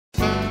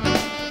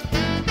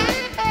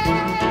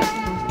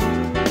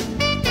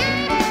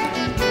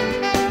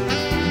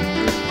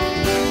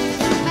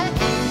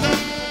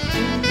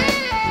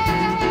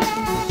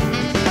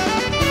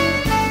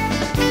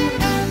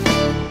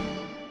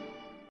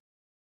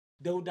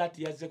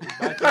Deodati yazze ku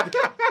birthday.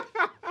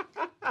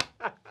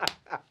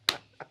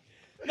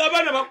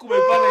 Nabana bakuba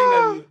epana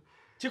ingabi.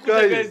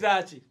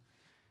 Chikutegeeza ki?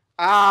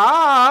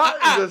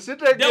 Nze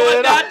sitegeera.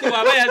 Deodati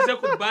waba yazze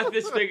ku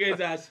birthday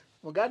sitegeeza ki?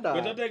 Muganda.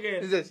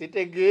 Wetategeera. Nze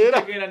sitegeera.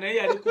 Sitegeera naye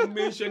yali ku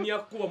mention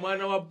yakuba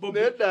mwana wa Bobi.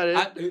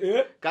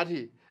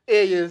 Kati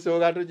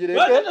ensonga tugireke.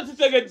 Wata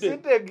tutegedde.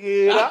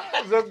 Sitegeera.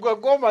 Nze gwe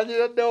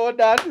gomanyire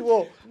Deodati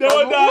wo.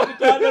 Deodati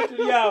tano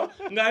tuliawo.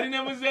 Ng'ali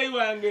ne muzeeyi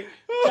wange.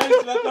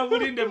 Charles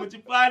bakabulinde mu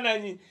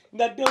kifaananyi.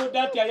 Nga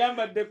Deodati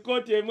ayambadde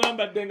kooti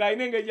emwambadde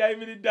ng'alina engeri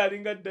ayimiridde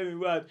alinga ddemi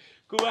bw'ati.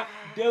 Kuba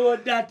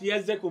Deodati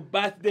yazze ku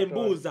birthday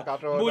mbuuza.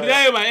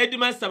 Mbulirayo ba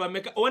Headmaster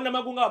bameka. Owa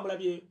Namagunga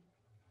wamulabye.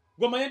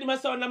 Gomanya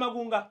Headmaster wa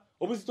Namagunga.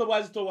 Obuzito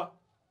bwazitowa.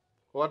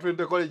 Owa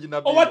Twinte College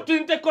na Bingo. Owa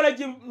Twinte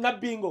College na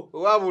Bingo.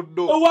 Owa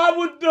Buddo. Owa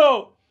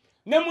Buddo.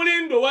 Ne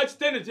Mulindo wa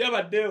kitende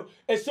kyabaddeyo.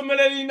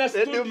 Essomero lina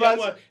studio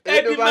mwa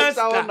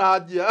Headmaster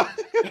onajja.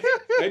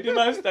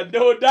 Headmaster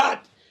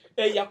Deodati.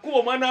 Yakuba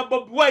omwana wa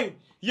Bobiwine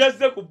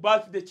yazze ku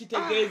birthday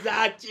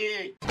kitegeeza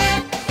ki?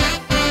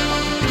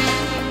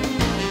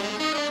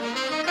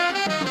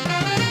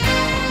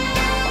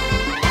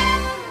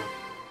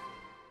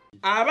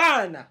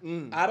 Abaana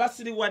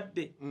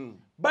abasiriwadde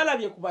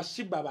balabye ku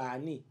Sheebah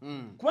baani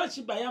kuba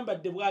Sheebah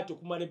yambadde bw'atyo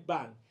kumala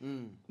ebbanga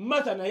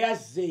Mata naye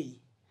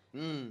azzeeyi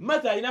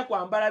Mata alina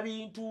kwambala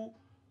bintu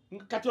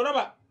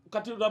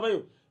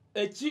katolabayo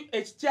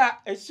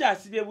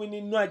ekikyasibye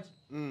bwininnwagi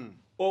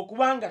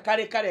okubanga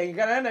kale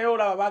engana naye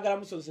olaba baagala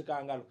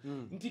musozeka ngalo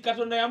nti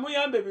Katonda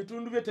yamuyamba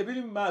ebitundu bye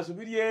tebiri mu maaso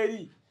biri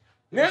eri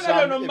naye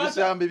nga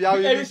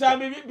byono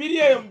ebisambi biri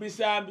eyo mu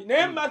bisambi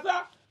naye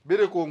Mata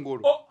biri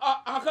kungulu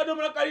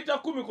akadomola kalita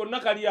 10 konna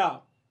kali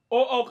awo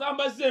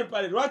okambaze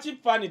empale lwaki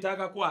fani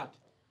takakwata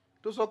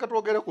tusooke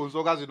twogere ku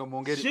nsonga zino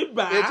mu ngeri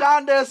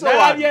ekyandeese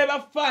nalabye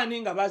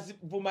bafani nga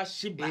bazivuma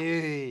Sheebah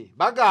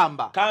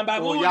bagamba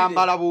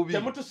oyambala bubi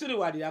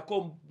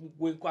temutusiriwalirako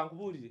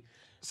gwenkwankubuulire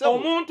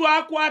omuntu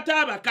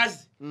akwata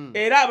abakazi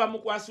era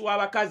abamukwasi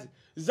w'abakazi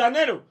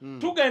zanero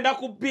tugenda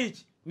ku beach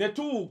ne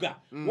tuwuga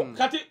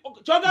kati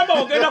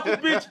kyogamba ogenda ku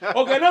beach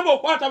ogenda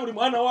ng'okwata buli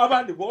mwana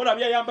w'abandi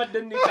bw'olabye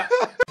ayambadde nnika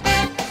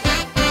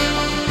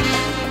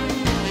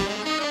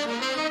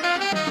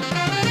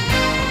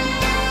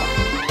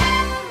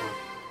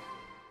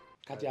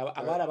kati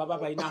abala baba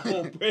balina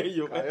hope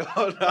eyo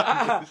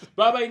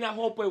baba balina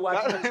hope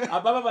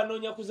ababa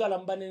banoonya kuzaala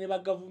mu banene ba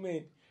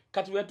gavumenti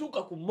kati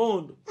yatuuka ku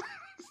Mondo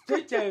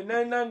stage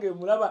nange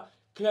mulaba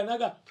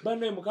kiranaga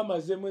banaye mukama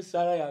azemu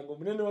essaala yange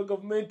omunene wa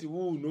gavumenti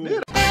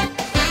wuuno.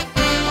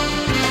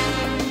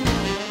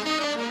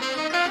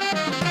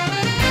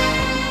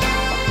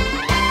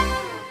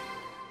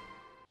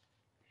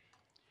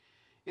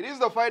 It is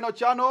the final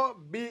channel.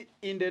 Be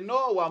in the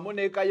know.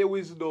 Wamune Kaye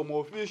Wisdom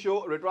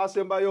official.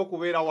 Retwasembayo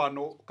kubeera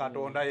wano.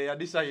 Katonda ye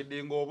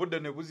yadecidinga obudde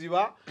ne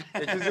buziba.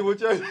 Ekizibu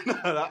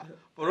ky'ebinala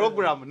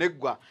program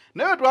neggwa.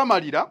 Naye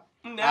twamalira.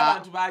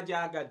 Abantu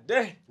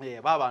bajagadde.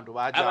 Abantu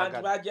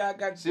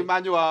bajagadde.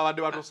 Simanyi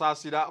wabadde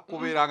batusaasira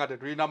kubeera nga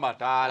tetulina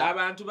mataala.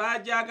 Abantu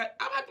bajagadde.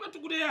 Abantu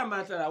batuguleyo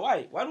amataala.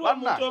 Waliwo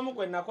omuntu omu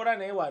gwe nakola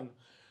naye wano.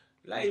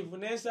 Live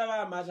nesaba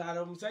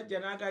amataala omusajja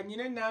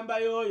n'aganyina ennamba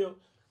y'oyo.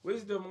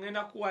 Wisdom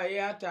ngenda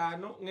kuwaye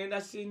 5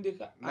 ngenda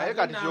sindika naye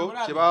kati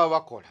kye baba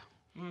bakola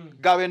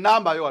gabe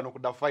namba yo wano ku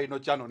the final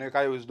channel ne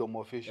Kaye Wisdom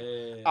official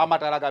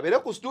amatala gabere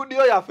ku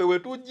studio yaffe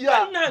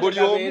wetujja buli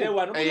omu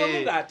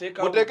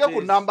muteke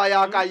ku namba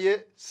ya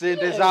Kaye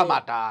sente za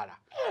matala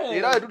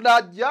era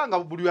tunajja nga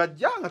buli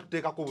ajja nga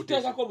tuteekako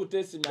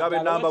butesi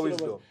gabe namba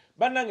Wisdom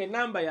bannange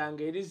namba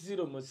yange eri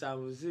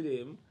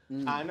 070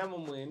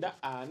 49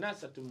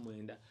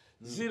 439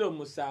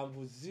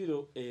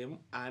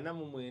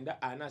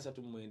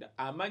 070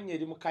 amanya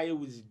eri mu Kaye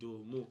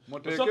Wisdom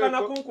osoka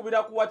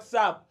nakunkubira ku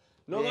WhatsApp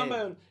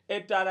nogamba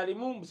etaala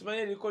limu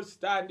musimanye liko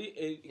stand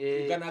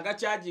ganaga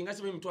charging nga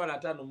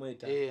 5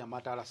 mweta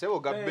amatala sebo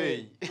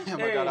gabbeyi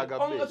amatala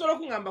gabbeyi osobola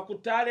kungamba ku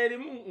ttaala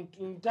erimu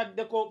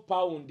ntaddeko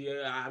pound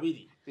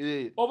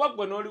 2 oba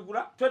gwe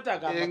n'oligula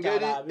twetaaga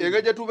amatala abiri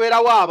engeri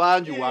tubeerawo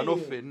abangi wano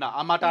ffenna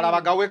amatala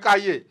bagawe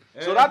Kaye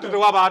so that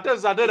tewaba ate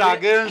zadde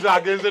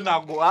agenze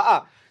nago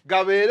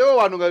gabeerewo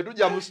wano nga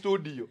tujja mu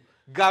studio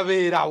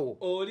gabeerawo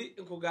oli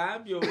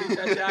nkugambye oli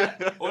tacha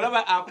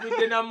olaba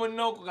akubidde na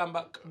munno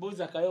okugamba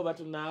buuza Kaye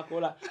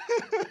batunakola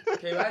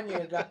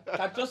tebanyega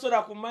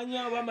katosola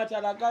kumanya oba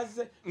matala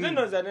gazze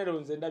zino zanero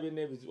nze ndabye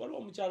nebizi waliwo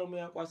omukyalo omu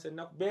yakwasa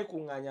ennaku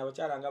beekuŋŋaanya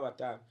abakyala nga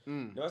 5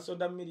 ne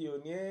basonda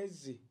miliyoni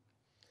ezi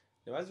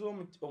ne baziwa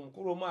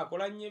omukulu omu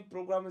akola nnyo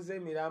programu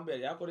z'emirambo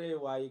yali akola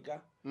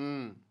ewayiga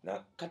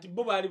kati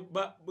bo bali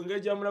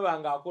ngejja mulaba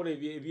nga akola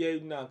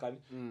ebyenankani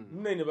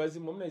munene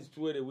bazimba munene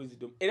zituwere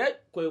Wisdom era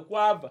kwe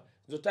kwava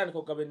zotandika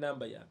okugaba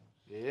ennamba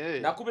yange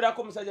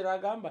nakubirako omusajja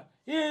n'agamba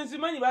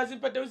nzimanyi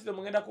bazimpadde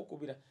Wisdom ngenda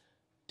kukubira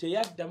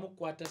teyaddamu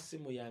kukwata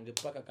simu yange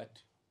paka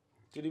kati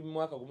tuli mu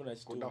mwaka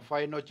 10 ku the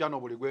final channel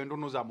buli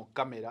gwendunuza mu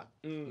kamera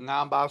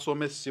ngamba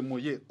asome simu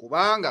ye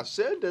kubanga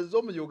sente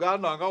zo mu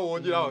Uganda nga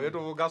wonjirawo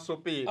yetuvuga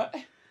sopiri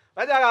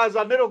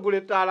Kajagaza nero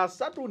guletala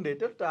Saturday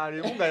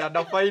tetale munga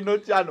ya final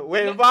channel.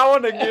 Wevaawo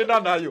negenda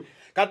nayo.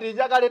 Kati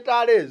njagala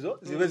etala ezo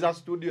ziweza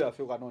studio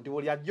yaffe kano nti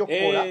buli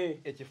ajjokola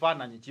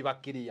ekifaananyi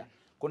kibakkiriya.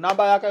 Ku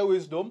namba ya Kaye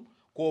Wisdom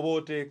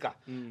kwoboteeka.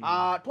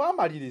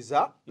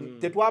 Twamaliriza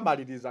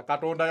tetwamaliriza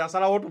Katonda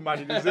yasalawo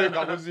tumalirize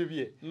nga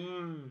buzibye.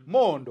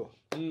 Mondo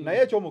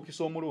naye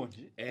ekyomukisa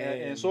omulungi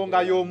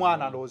ensonga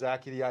y'omwana ndowooza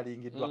yakiri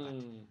alingiddwa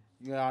kati.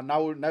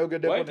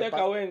 Nayogeddeko ne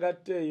teekawo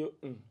engatte eyo.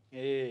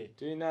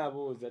 Tulina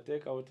abuuza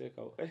teekawo.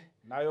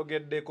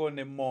 Nayogeddeko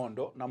ne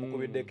Mondo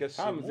namukubiddeko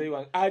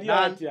essimu. Ali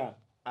atya?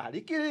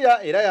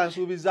 Alikiriya era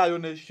yansuubizaayo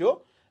ne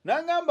show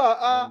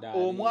nangamba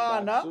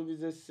omwana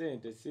suubize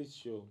ssente si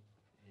show.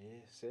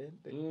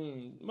 Sente.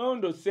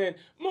 Mondo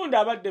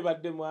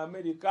abadde mu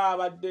America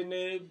abadde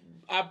ne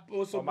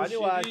Apostle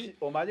Bushiri.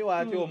 Omanyi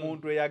waati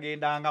omuntu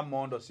eyagendanga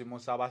Mondo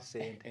simusaba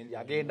sente.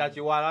 Yagenda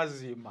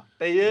kiwalazima.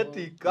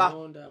 Teyeetika.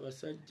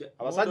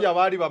 Abasajja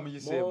baali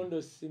bamuyise.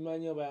 Mondo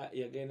simanyi oba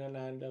yagenda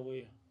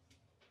nandawe.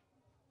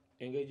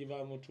 Engeri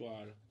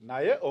bamutwala.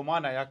 Naye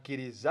omwana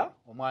yakkiriza,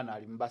 omwana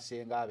ali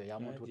mubasenga abe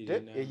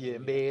yamututte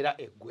eyembeera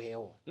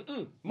eggwewo.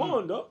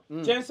 Mondo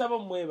kyensaba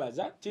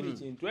omwebaza kiri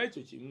kintu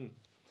ekyo kimu.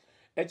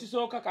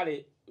 Ekisooka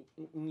kale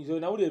nzo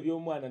nawulira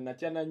eby'omwana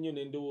natyana nnyo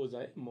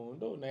n'endowooza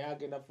Mondo naye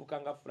agenda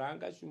fuuka nga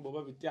Franka Shumba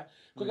oba bitya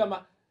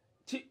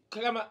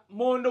kagamba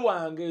Mondo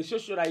wange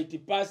socialite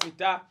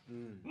pasita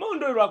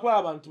Mondo lwakuba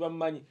abantu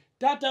bamumanyi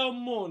taata wa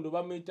Mondo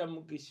bamuyita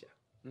Mugisha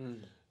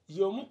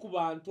y'omu ku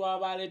bantu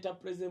abaleeta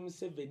President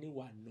Museveni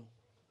wano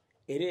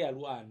era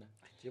yalwana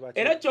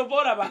era kyova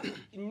olaba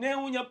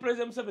neewunya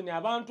President Museveni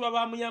abantu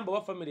abamuyamba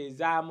oba famire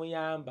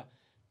ezamuyamba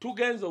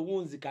tugenza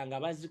owunzika nga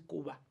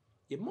bazikuba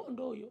ye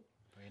Mondo oyo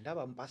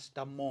ndaba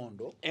mpasita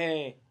Mondo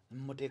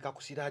mmuteeka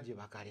ku siraaje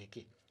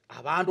bakaleke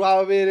abantu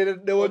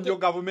ababeereddewo nnyo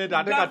gavumenti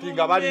ate kati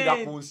nga balira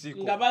ku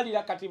nsiko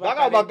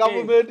bagamba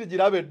gavumenti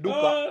girabe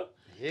edduka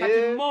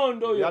kati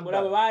Mondo oyo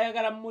mulaba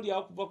baayagala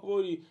mmulyawo kuva ku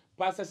oli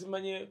pasa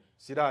simanye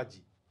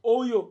siraaji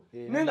oyo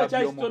nenga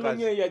kyakitono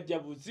nnyo eyajja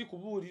buzi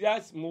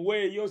kubuulira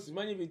muweeyo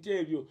simanyi biti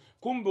ebyo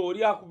kumbe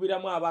oli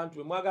akubiramu abantu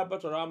be mwagala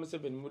batwala wa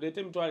Museveni muleete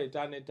emitwalo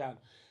 5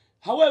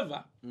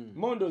 however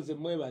Mondo nze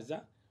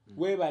mwebaza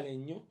weebale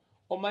nnyo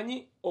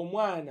omanyi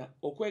omwana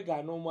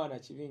okwegaana omwana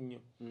kibi nnyo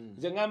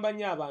nze ngamba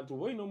nnyo abantu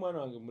boyina omwana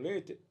wange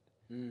muleete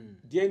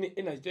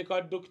DNA nakiteeka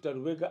wa Dr.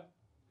 Lubega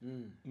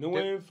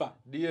newenfa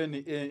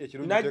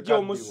najja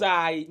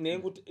omusaayi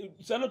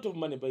not of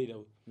money by the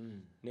way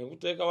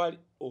nenkuteeka wali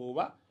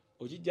oba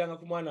okijjanga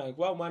ku mwana wange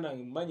kuba omwana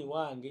wange mumanyi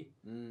wange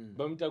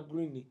bamuyita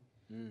Green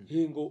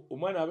hingo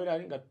omwana abeera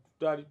ali nga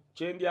tutali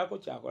kyendyako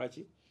kyakola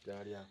ki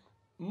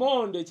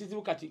Mondo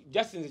ekizibu kati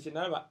jasinze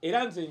kyenalaba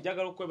era nze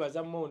njagala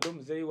okwebaza Mondo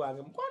muzeeyi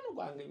wange mukwano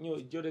gwange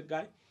nnyo Jole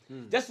Guy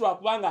just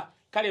lwakubanga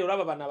kale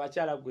olaba bano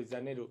abakyala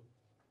gwezanero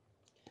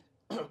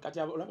kati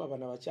olaba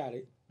bano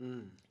abakyale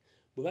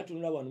bwe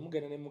batunula wano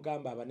mugenda ne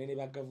mugamba abanene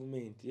ba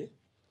gavumenti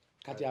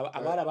kati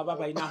abala baba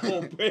balina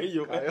hope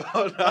eyo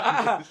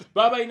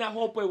baba balina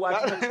hope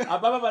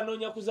ababa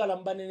banoonya kuzaala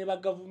mu banene ba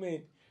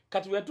gavumenti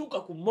kati bwe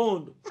yatuuka ku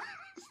Mondo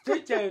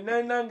stage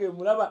nange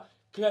mulaba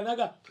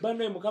kanaga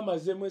bano mukama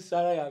zemu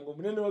esala yango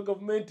munene wa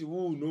government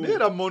wuno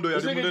nera Mondo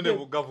yali munene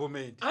mu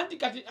government anti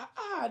kati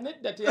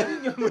nedda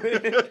teyalinyo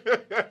munene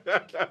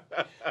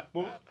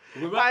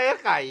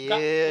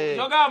Kaye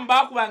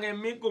jogamba kubanga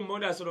emigo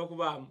Mondo asobola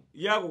kubaamu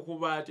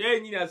yakukuba ati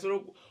nyini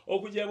asobola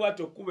okujebwa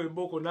ati okuba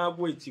emboko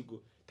n'agwa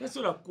ekigo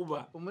tasobola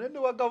kukuba omunene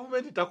wa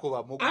government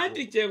takoba mugo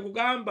anti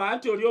kyekugamba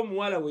anti oli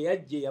omuwala we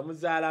yajje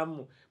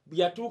yamuzaalamu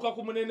yatuuka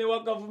ku munene wa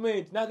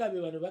government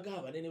nagabe bano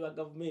bagaba banene ba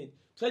government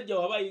sajja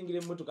waba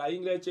ayingira emmotoka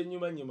ayingira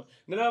ekyennyumanyuma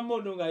nalaba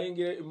Mondo nga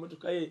ayingira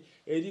emmotoka ye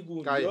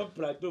erigundi wa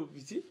plateau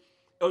bisi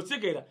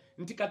otegera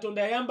nti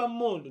Katonda yayamba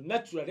Mondo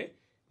naturally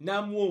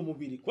namuwa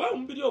omubiri kwa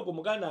omubiri ogwo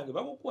muganda wange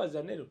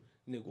bagukuwaza nero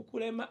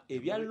nekukulema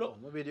ebyallo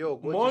omubiri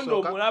ogwo Mondo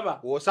omulaba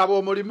wosaba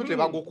omulimu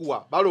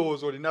tebagukuwa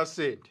balowooza olina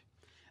sente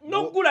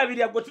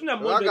nokulabirya gwe tuna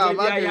Mondo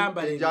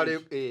ebyayamba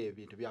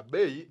ebintu bya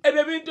bbeeyi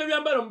ebyo bintu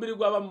ebyambala omubiri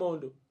gwaba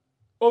Mondo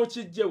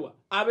okijjewa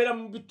abeera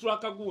mu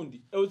bitulaka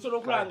gundi osobola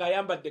okulanga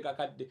ayambadde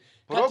kakadde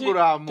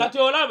kati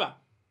olaba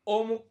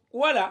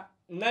omuwala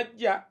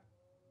najja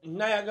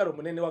nayagala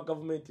omunene wa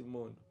gavumenti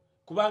Mondo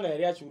kubanga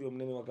yali akiwulira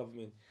omunene wa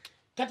gavumenti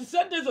kati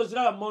sente ezo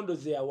ziraba Mondo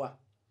zeyawa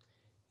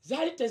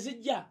zaali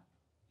tezijja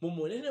mu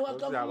munene wa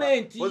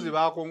gavumenti bozi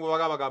bakongo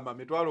bagamba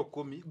mitwalo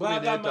 10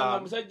 bagamba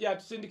musajja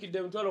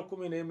atusindikidde mitwalo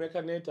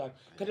 10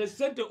 kati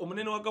sente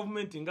omunene wa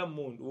gavumenti nga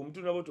Mondo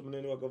omutunda boto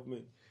omunene wa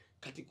gavumenti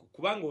kati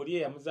kubanga oli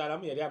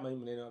yamuzaalamu yali amanyi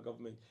munene wa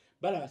gavumenti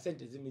balaba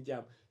sente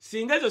zimijamu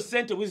singa ezo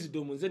sente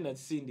Wisdom nze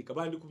nazisindika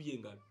bandi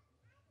kubyengalo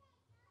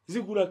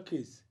zigula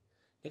kesi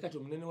kati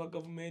omunene wa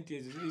gavumenti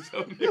ezo ziri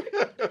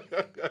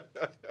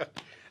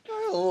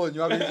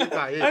nywa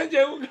bizika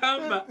anje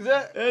ugamba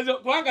ezo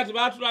kubanga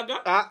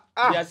tibatulaga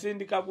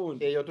yasindika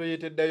gundi eyo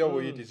toyiteddeyo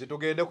buyiti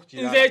zitugende ku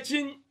kirala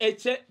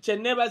nze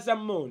kyenebaza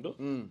Mondo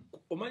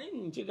omanyi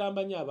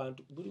nkigamba nnyo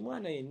abantu buli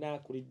mwana yenna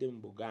akulidde mu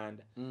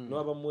Buganda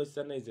n'aba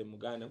muwesanize mu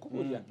Uganda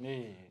nkubulira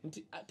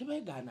nti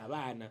tebeegaana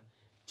baana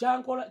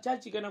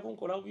kyakigenda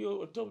kunkola byo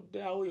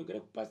otoddeawo yogere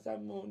ku Pastor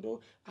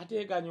Mondo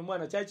ateganya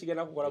omwana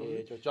kyakigenda kukola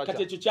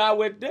kati ekyo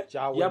kyawedde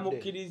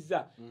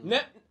yamukkiriza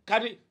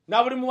kati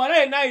na buli muwala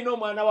yenna alina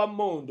omwana wa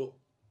Mondo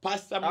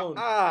Pastor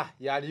Mondo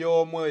yali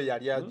omwe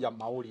yali ajja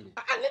mawulire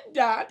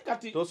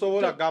kati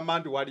tosobola gamba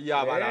nti waliyo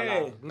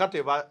abalala nga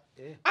teba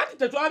ati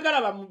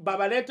tetwagala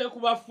babaleete ku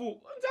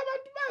bafu nze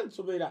abantu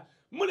bansobera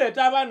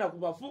muleeta abaana ku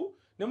bafu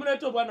ne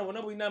muleeta obwana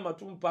bwonna bulina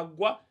amatu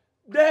mpaggwa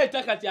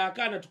leeta kati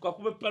akaana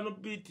tukakube pano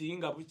biti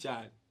nga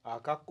bukyali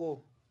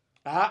akako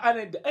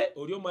anedda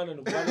oli omwana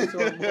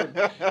nogwanasomondo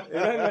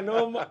era nga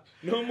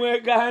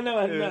n'omwegaana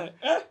banna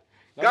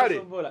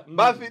kale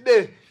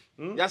bafide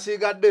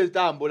yasigadde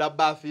etambula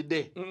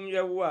bafide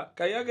yawa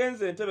Kaye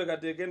agenze entebe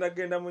kati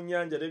egenda mu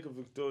nnyanja Lake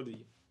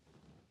Victoria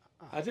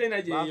ate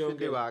ina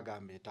gyeyongera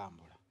bagamba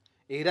etambula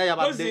era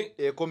yabadde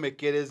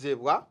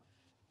ekomekerezebwa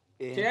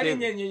teyali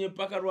nyenyenye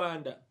paka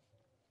Rwanda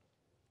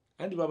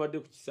andi babadde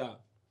ku kisaawe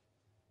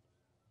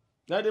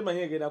nade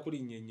manye egenda kuli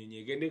nyenyenye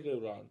egendeke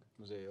Rwanda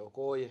mzee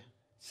okoye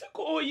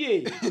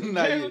sikoye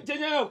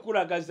chenyayo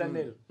kulagaza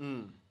nero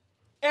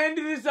and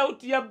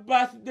result ya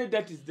birthday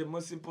that is the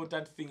most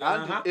important thing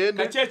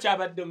kachecha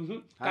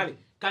abadde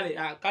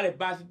kale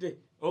birthday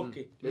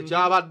okay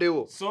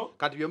ekyabaddewo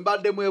kati bye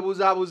mbadde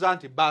mwebuuza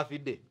nti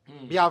birthday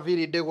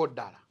byaviiriddeko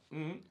ddala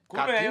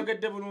kumbe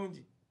yayogedde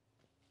bulungi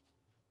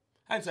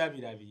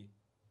ansabirabi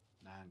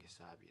nange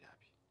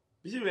sabirabi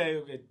biki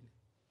byayogedde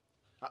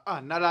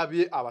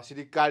nalabye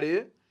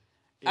abasirikale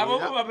abo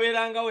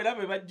babeeranga wera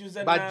be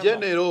bajjuza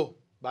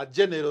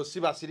bagenero si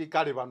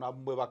basirikale bano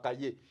abwe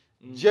bakaye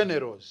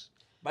generals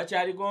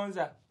bakyali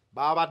gonza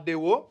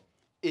babaddewo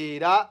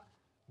era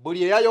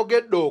buli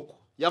eyayogedde okwo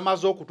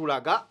yamaze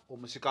okutulaga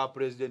omusika wa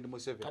President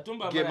Museveni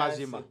ge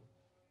mazima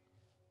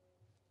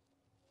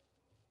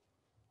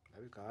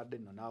nabika adde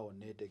no nawo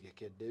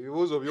netegekedde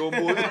ebibuuzo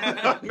by'ombuuza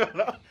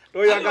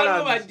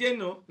toyagala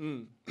bajeno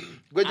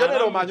gwe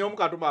general omanyi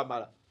omukatumba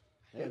amala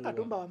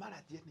katumba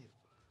wamala general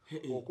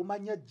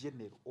okumanya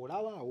general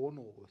olaba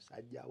awono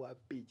osajja wa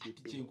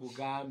PGP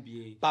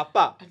kinkugambye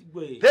papa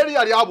teri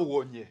yali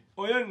abuwonye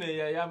oyo ne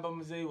yayamba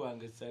muzeyi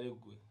wange sale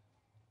gwe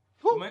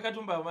omanye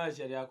katumba wamala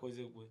kyali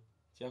akoze gwe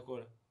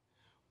kyakola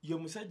yo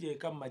musajja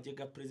eka maje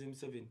ga President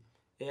Museveni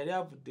eyali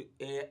avudde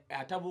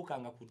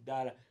atabuukanga ku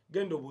ddaala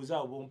genda obuuza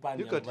abo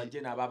bompanya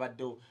bajje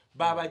n'ababaddewo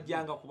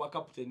babajjanga ku bwa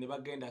captain ne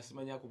bagenda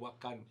asimanya ku bwa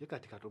kano ye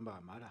kati katumba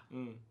wamala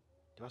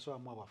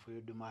tebasobola mu aba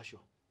field marshal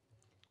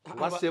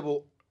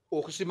wasebo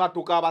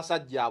okusimatuka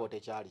abasajja abo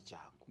tekyali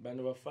kyangu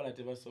bano bafala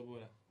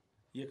tebasobola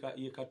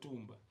ye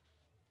katumba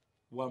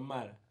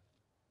wamala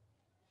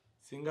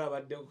singa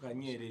abadde ku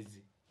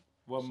Kanyerezi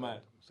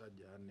wamala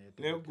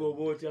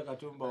neggoba otya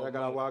katumba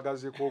oyagala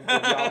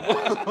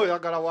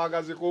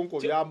bwagazi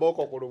kunkubyamba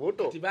oko ku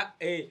lubuto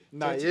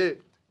naye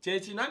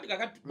kyekinandi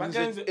kakati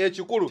bagenze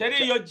ekikulu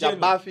kya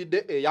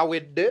bafide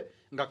eyawedde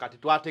nga kati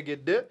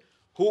twategedde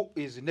who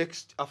is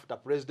next after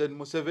President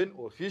Museveni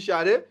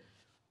officially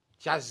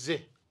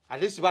kyazze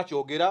alisi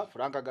bakyogera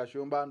Frank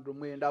Gashumba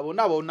ndumwenda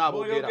bonna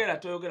boogera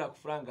toyogera ku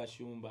Frank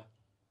Gashumba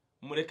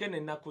muleke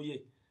n'ennaku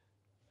ye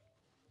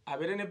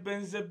abere ne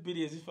benze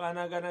ebbiri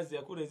ezifaanagana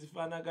zeyakula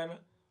ezifaanagana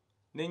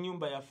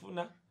n'ennyumba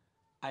yafuna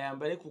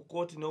ayambale ku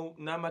kooti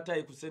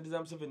n'amatayi ku sente za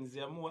Museveni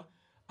zeyamuwa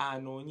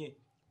anoonye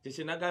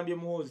kyekye nagambye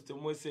muhoozi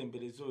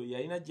temumwesembereza oyo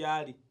yalina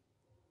gyali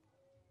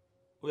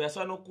oyo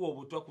asobola n'okuwa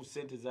obutwa ku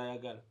sente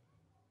zayagala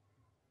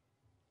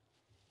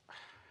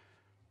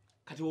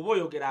kati oba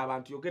oyogera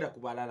abantu yogera ku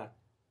balala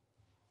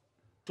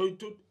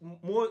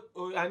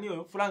ani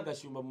oyo Frank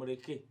Gashumba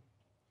muleke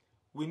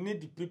we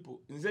need people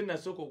nze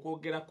nasooka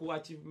okwogera ku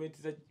achievement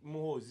za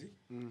muhoozi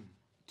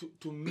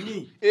to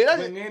me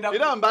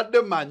era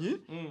mbadde manyi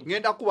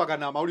ngenda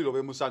kubagana amawuliro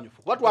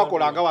bemusanyufu kuba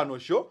twakolanga wano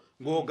sho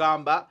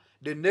ng'ogamba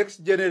the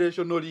next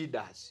generational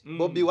leaders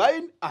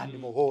Bobiwine and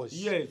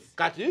muhoozi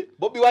kati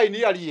Bobiwine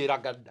yali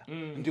yeragadda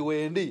nti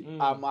wendi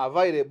I'm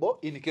available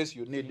in case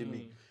you need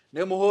me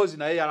ne muhoozi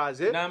naye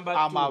yalaze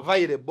I'm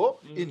available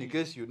in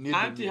case you need me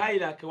anti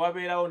hierarchy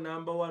wabeerawo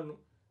number 1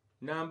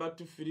 number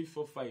 2 3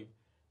 4 5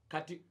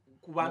 kati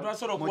kubantu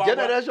asoro kwa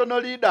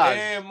generational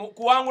leaders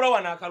kuwangula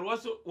wana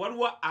akalwaso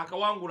waliwo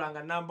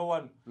akawangulanga number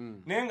 1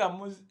 nenga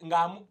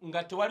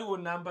nga tewaliwo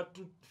number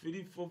 2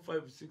 3 4 5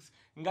 6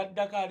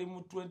 ngaddaka ali mu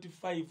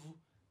 25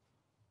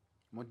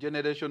 mu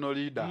generational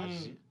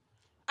leaders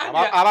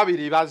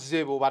ababiri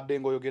bazebo badde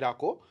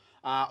ngoyogerako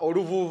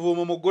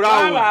oluvuvu mu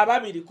ground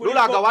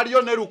lulaga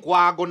waliyo ne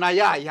Lukwago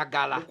naye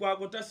ayagala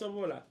Lukwago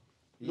tasobola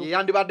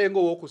yandibadde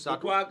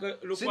ng'owokusatu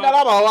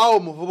sinalaba waawo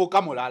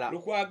omuvubuka mulala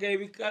Lukwago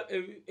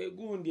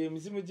egundi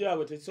emizimu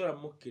gyabo tekisobola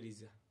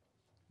mukkiriza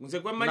nze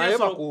naye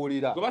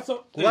bakuwulira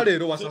kuba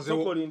leero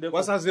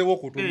wasazeewo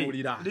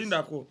okutunuulira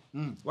lindako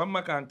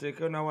wamma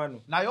kanteeke na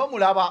wano naye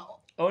omulaba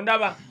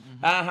ondaba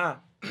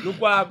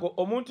Lukwago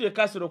omuntu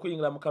yekasira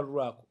okuyingira mu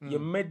kalulu ako ye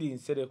made in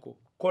Sereko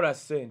kola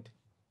sente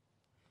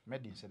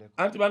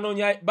anti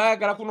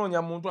bayagala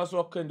kunoonya muntu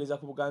asobola kukendeeza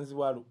ku buganzi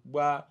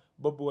bwa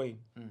Bobiwine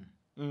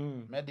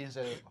made in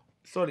Sereko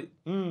sorry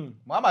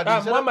Muhammad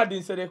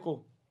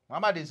Nsereko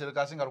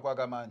asinga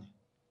Lukwago amanyi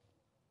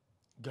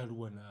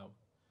galuwa naawe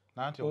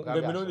nanti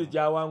emirundi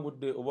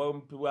gyawangudde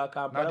obwampi bwa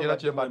Kampala nanti era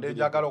kyembadde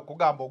njagala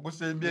okugamba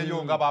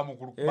ogusembyeyo nga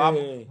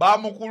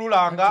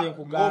bamukululanga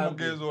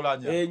ng'omugenzi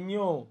olanya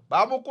ennyo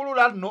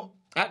bamukulula nno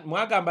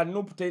mwagamba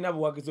nupu talina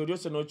buwagizi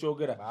olyose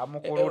n'okyogera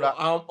bamukulula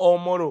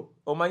omolo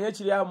omanye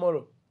ekiri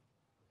amolo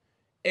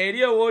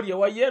eri ewooli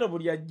ewa yero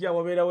buli ajja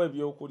wabeerawo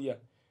ebyokulya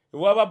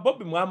ewaba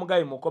Bobi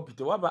mwamugaye mukopi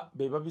tewaba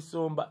be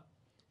babisomba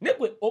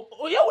negwe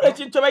oyawula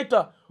ekintu kye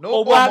bayita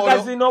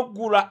obwagazi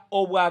n'okugula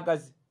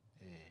obwagazi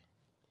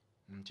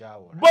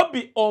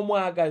Bobi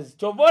omwagazi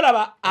kyova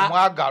olaba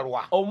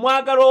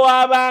omwagalwa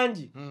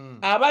w'abangi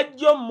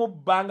abajja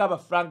omubbanga ba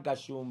Frank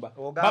Gashumba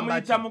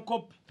bamuyita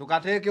mukopi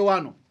tukateeke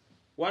wano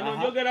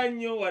njogera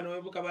nnyo wano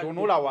webuka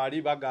tunula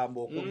wali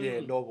bagamba okubya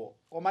endobo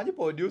omanyi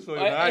producer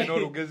oyo naye alina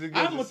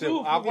olugezigezi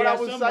akola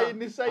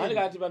busayini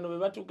kati bano be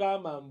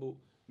batugamba mbu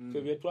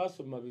ffe bye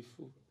twasoma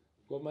bifu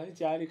omanyi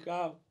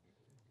kyalikaawo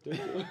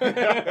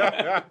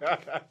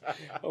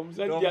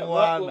omusajja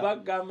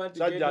bagamba nti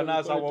sajja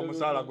anaasaba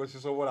omusaala gwe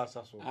sisobola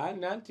sasula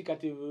nanti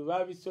kati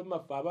babisoma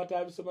ffe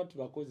abatabisoma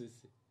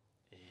tubakozese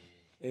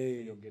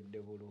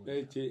yogedde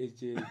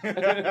bulungi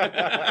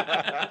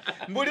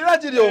mbulira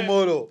kiri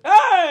omolo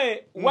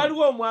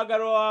waliwo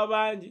omwagalwa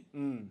w'abangi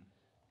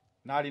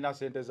n'alina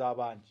sente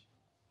z'abangi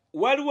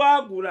waliwo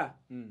agula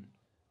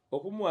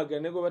okumuwagira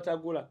ne gwe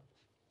batagula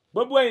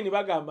Bobiwine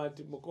bagamba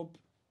nti mukopi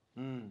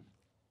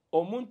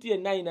omuntu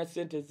yenna alina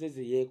sente ze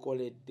ze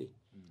yeekoledde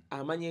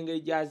amanya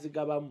engeri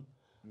gy'azigabamu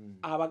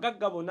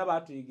abagagga bonna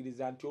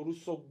baatuyigiriza nti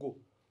olusogo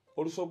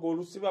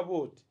olusiba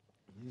bwoti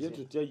ye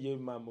tutya ye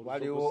mamu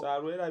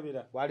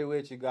olusogo waliwo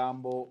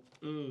ekigambo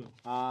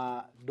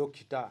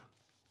dokita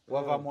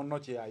wava munno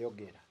kye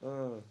yayogera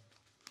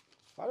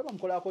wali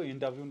bamukolako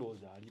interview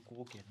ndowooza ali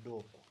kubukedde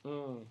okwo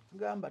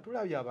gamba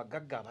tulabye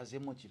abagagga abaze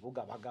mu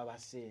kibuga bagaba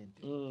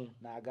sente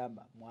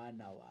n'agamba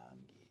mwana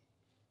wange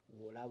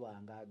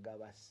olabanga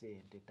agaba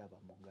sente taba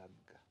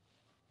mugagga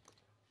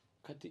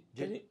kati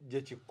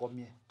gye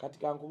kikomye kati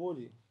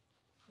kankubuulire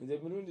nze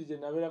emirundi gye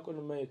nabeerako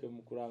ne Mike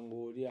mukulanga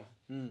olya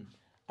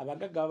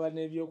abagagga baba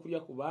n'ebyokulya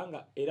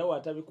kubanga era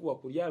watabikuwa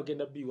kulya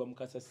ogenda biyiwa mu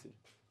kasasiro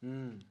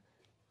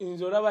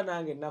nze olaba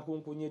nange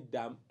nakunkunya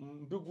edda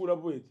mbigula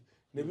bweti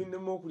ne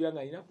binnema okulya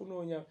nga nina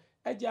kunoonya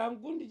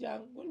jangu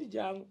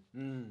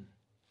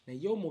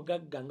naye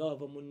omugagga nga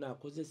wava munno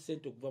akoze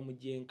sente okuva mu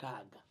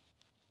gyenkaaga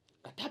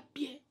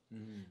katabbye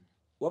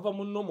wava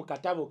munno mu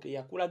katabo ke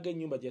yakulaga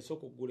ennyumba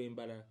gyasooka okugula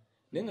embalala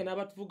naye nga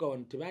n'abatuvuga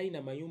wano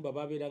tebalina mayumba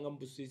babeeranga mu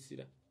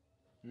busiisira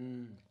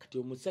kati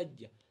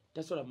omusajja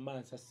tasobola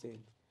mumansa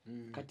sente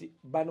kati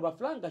bano ba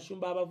Frank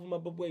Gashumba abavuma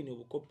Bobiwine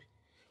obukopi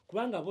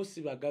kubanga bo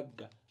si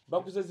bagagga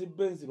baguze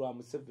zibenzi lwa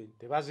Museveni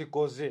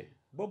tebazikoze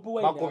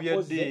Bobiwine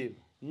akoze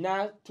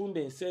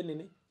n'atunda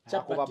enseenene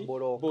chapati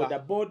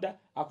boda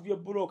akubye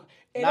buloka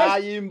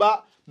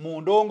n'ayimba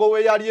mu ndongo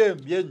we yali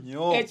embi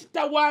ennyo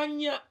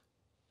ekitawaanya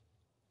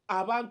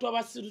abantu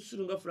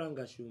abasirusiru nga Frank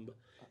Gashumba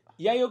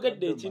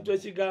yayogedde ekintu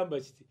ekigamba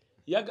kiti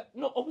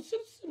no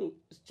obusirusiru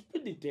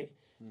stupidity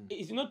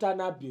is not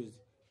an abuse,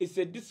 it's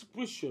a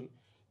description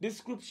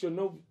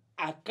of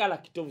a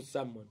character of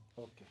someone.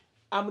 Okay.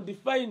 I'm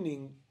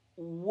defining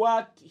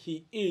what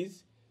he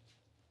is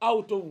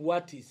out of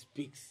what he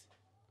speaks.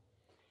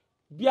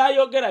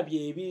 Byayogera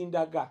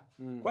byebindaga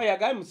kwa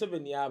yagaye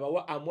Museveni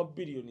abawa amwa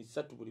billioni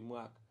 3 buli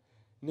mwaka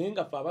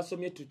nenga fa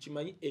abasomye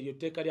tukimanyi eryo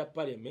teeka lya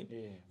parliament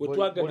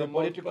wetwagana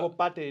political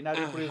party ina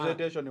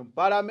representation in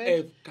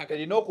parliament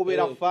erina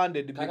okubeera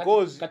funded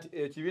because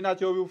ekibiina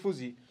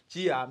ky'obufuzi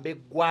kiyamba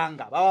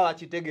eggwanga baba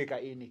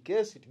bakitegeka in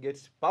case it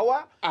gets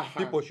power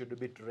people should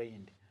be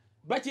trained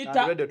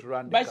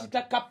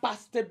bakita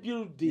capacity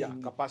building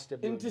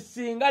nti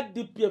singa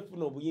DPF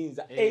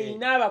n'obuyinza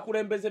erina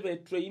abakulembeze be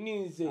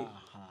trainings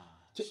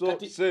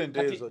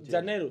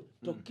Janero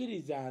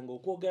tokkirizanga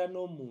okwogera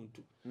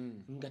n'omuntu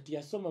nga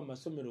tiyasoma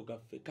amasomero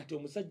gaffe kati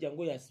omusajja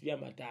ngo yasibya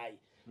amataayi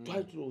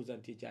twali tulowooza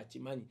nti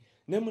ekyakimanyi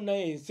ne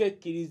munaye ensi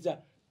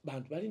ekkiriza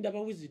bantu balinda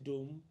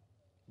bawizidomu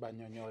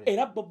banyonyole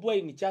era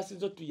Bobiwine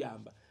kyasinze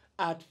otuyamba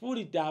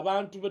atufuulidde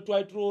abantu be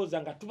twali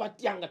tulowooza nga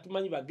tubatya nga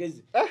tumanyi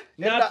bagezi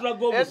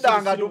n'atulaga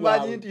obusirisiru nga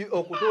tumanyi nti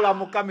okutuula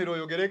mu kamera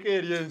oyogereko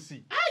eri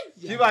ensi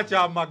kiba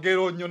kya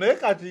magero nnyo naye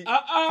kati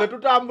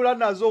tetutambula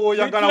nazo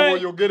woyagala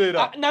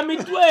woyogerera na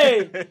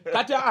mitwe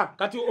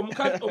kati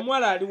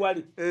omwala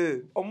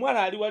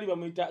ali wali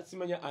bamuyita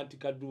simanya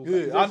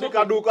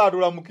antikaduuka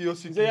atula mu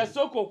kiyosiki nze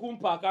yasooka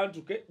okumpa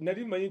akantu ke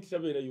nali manyi nti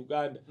tabeera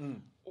Uganda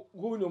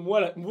guno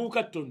omuwala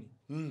mbuuka ttoni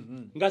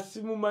nga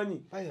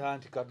simumanyi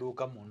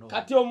antikaduuka muno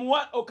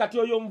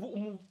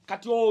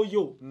kati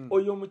oyo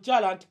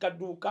omukyala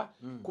antikaduuka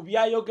ku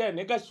byayogera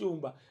ne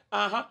Gashumba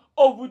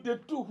of the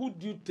two who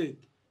do you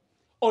take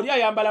oli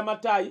ayambala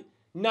matayi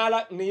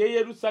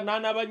neyeyerusa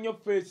n'anaaba nnyo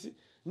feesi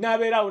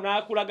n'abeerawo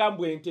n'akulaga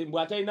mbwe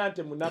atalina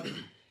nte munaku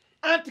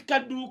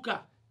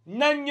antikaduuka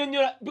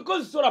nannyonnyola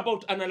because it's all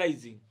about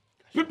analyzing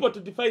people to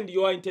define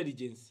your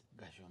intelligence.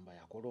 Gashumba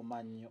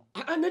yakoloma nnyo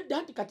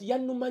nedda nti kati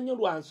yannuma nnyo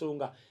lwa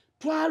nsonga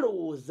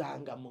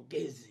twalowoozanga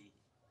mugezi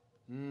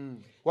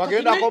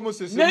wagenda ko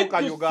musisimu ka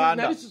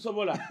Uganda nali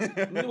sisobola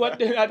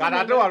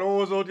kanate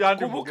walowooza oti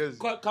anti mugezi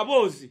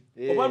Kaboozi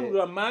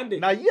obalulwa mande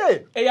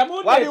naye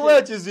waliwo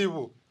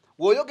ekizibu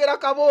bw'oyogera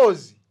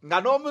Kaboozi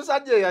nga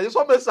n'omusajja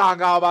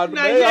eyasomesanga abantu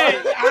naye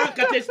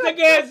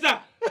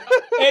katesitegeeza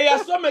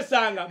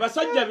eyasomesanga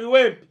basajja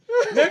biwempe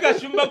ne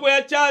Gashumba gwe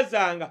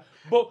yakyazanga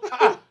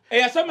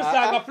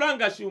eyasomesanga Frank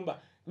Gashumba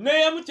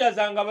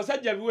neyamukyazanga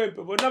abasajja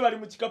biwempe bonna bali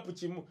mu kikapu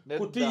kimu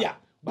kutiya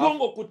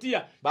bongo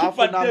kutiya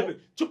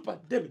chupa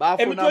debe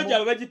emitwe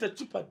gyabwe bagita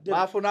chupa debe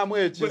bafunamu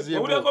ekizibu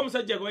owulako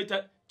omusajja gwe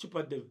bayita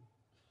chupa debe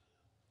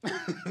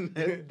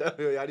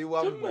yali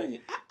wamu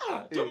tomanyi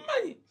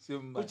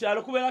ku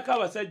kyalo kubeerako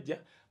abasajja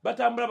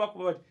batambula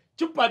bakuba bati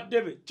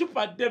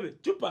chupa debe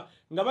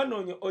nga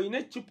banoonya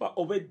oyina chupa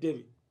oba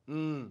eddebe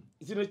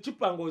zino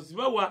chupa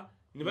ng'ozibawa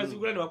ne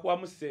bazigula ne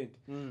bakuwamu ssente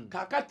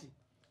kaakati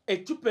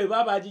echupa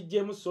eba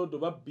bagijjeemu sodo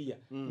babbiya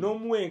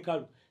n'omuwa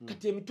enkalu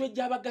kati emitwe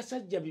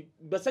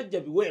gy'abasajja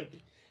biwempe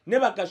ne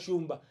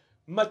Bagashumba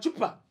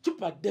machupa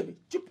debe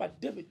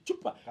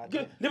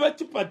ne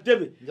bachupa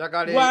debe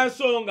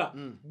lwansonga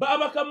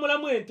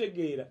babakamulamu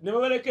entegeera ne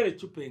babalekera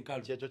echupa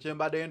enkalu kyekyo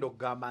kyembadde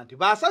ndokugamba nti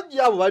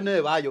basajja abo balina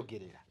bye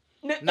baayogerera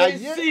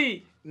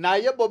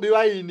naye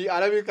Bobiwine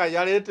alabika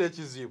yaleeta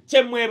ekizibu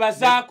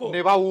kyemwebazaako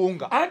ne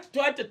bawunga anti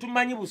twate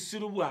tumanyi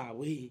busiru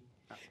bwabwe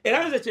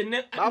era nze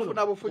kyenne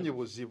bafuna bufunyi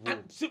buzibu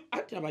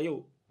anti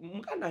abayo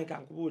mukana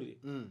nkankubuulire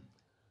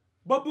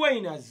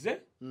Bobiwine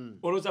azze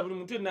olowooza buli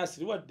muntu yenna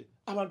asiriwadde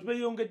abantu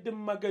beeyongedde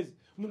mu magezi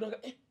omuntu aga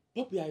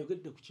Bobi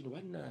ayogedde ku kino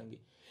bannange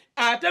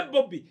ate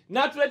Bobi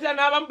n'atuleetera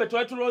n'abamu be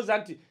twali tulowooza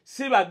nti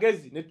si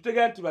bagezi ne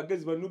tutegeera nti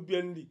bagezi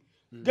banubyendi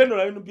genda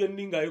olabe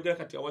nubyendi ng'ayogera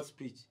kati awa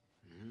speech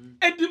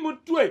eddi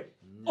mutwe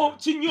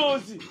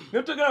kinyoozi ne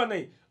tutegeera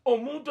naye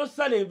omuntu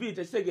osala enviiri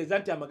tekitegeeza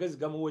nti amagezi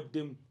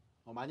gamuweddemu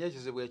omanye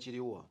ekizibu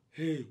ekiriwo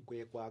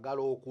kwe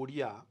kwagala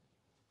okulya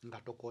nga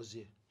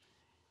tokoze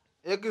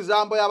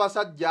ekizambo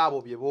y'abasajja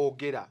abo bye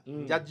boogera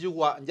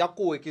nja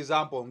kuwa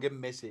ekizampo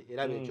ng'emmese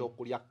eraba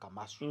ekyokulya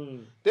kamasu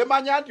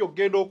temanya nti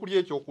ogenda okulya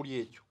ekyokulya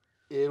ekyo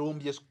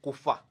erumbye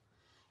kufa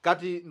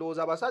kati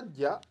ndowooza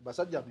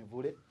basajja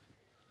mivule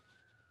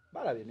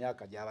balaba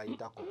emyaka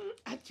gy'abayitako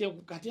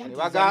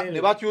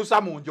ne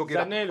bakyusa mu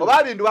njogera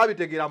oba bintu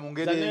babitegeera mu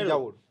ngeri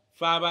ey'enjawulo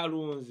fe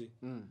abalunzi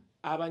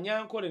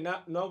abanyankole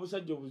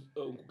n'obusajja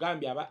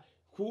nkugambye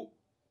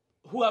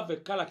who have a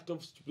character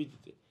of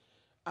stupidity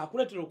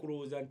akuletera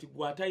okulowooza nti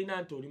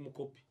gwatalina nti oli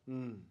mukopi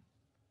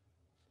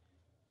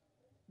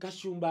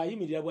Gashumba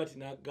ayimirira bwati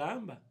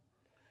n'agamba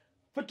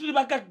fe tuli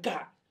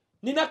bagagga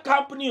nina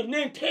kampuni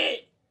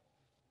nente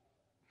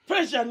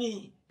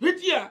pressure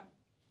bitya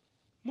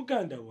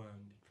muganda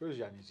wange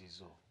pressure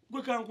zizo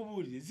gwe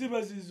kankubuulire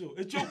ziba zizo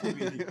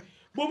ekyokubiri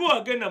bwoba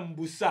wagenda mu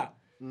busa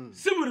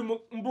si buli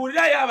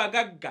mbuulirayo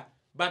abagagga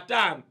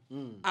bataano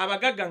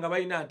abagagga nga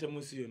balina nte mu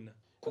nsi yonna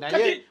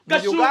naye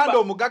mu Uganda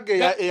omugagga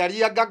eyali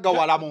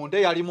yagaggawala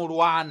munde yali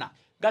mulwana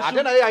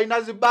ate naye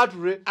yalina zi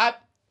battery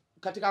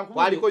kati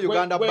waliko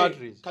Uganda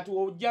batteries kati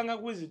ojjanga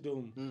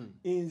wisdom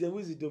nze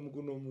wisdom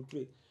guno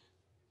omutwe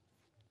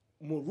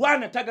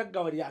mulwana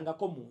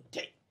tagaggawalirangako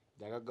munte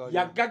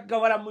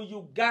yagaggawala mu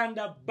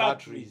Uganda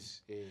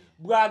batteries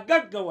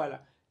bw'agaggawala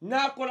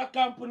n'akola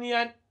kampuni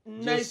ya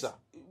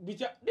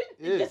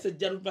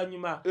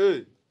jaluvanyuma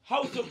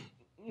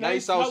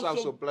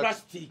house of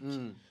plastic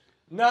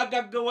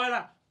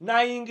n'agaggawala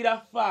n'ayingira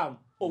faamu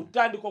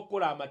okutandika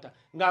okukola amata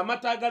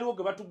ng'amata agaliwo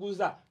ge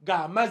batuguza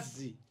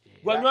g'amazzi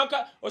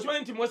gwanywaka okimanyi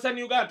nti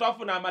mwesani Uganda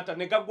twafuna amata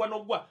ne gaggwa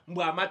n'oggwa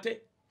mbw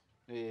amate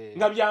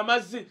nga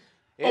byamazzi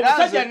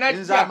omusajja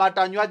nze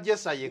amata nywa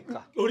jesa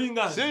yekka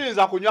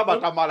siyinza kunywa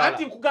mata malala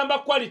anti nkugamba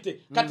quality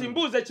kati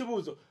mbuuza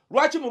ekibuuzo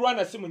lwaki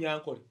mulwana si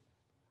munyankole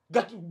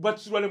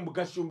batusulwale mu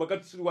Gashumba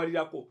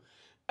gatusulwalirako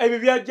ebyo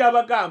byajja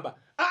abagamba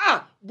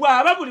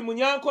bw'aba buli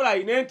munyankole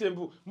ayina ente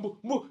mbu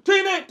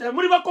tulina ente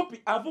muli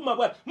bakopi avuma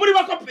bwati muli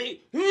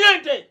bakopi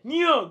nyente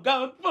nyo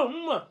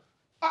gapoma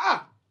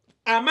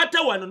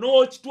amata wano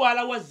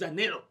n'okitwala wa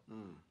Zanero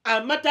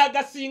amata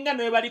agasinga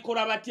naye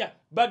balikola batya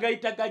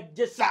bagayita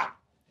gajjesa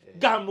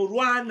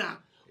gamulwana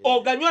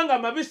oganywanga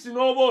mabisi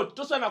n'obooti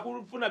tosana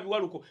kufuna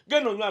biwaluko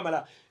genda onywa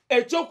amalala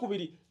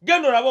ekyokubiri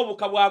genda olaba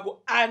obuka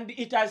bwago and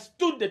it has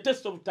stood the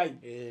test of time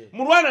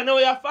mulwana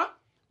nawe yafa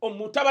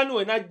omutabani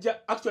we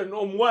najja actually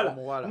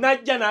omuwala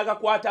najja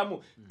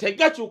n'agakwatamu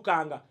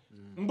tegakyukanga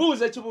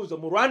mbuuza ekibuuzo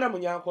mulwana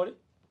munyankole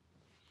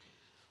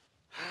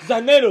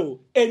Zanero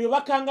ebyo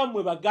bakanga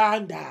mmwe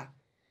baganda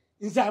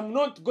nze I'm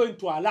not going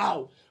to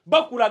allow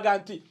bakulaga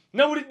nti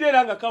nawulidde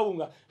era nga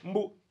kawunga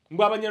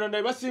mbu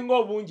abanyarwanda basinga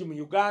obungi mu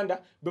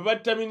Uganda be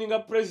batamininga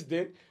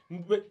president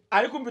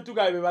ali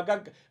kumpituga be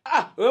bagagga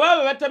bwe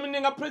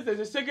batamininga president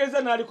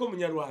esegeeza n'aliko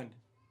munyarwanda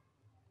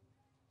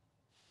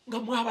nga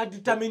mwaba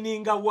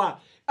determininga wa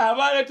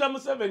abaleta mu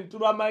 7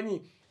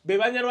 tulwamanyi be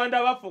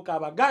banyarwanda bafuka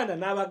abaganda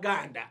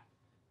n'abaganda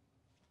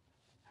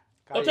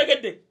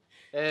otegedde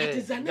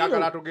kati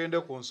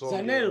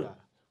Zanero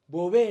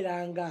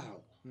bw'obeeranga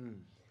awo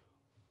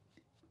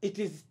it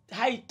is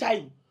high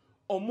time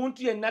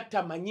omuntu yenna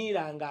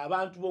tamanyiranga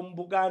abantu b'omu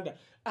Buganda.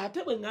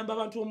 Ate bwe ngamba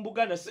abantu b'omu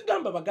Buganda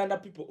sigamba Baganda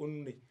people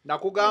only.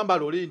 Nakugamba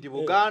luli nti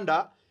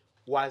Buganda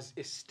was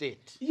a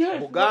state.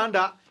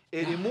 Buganda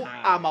erimu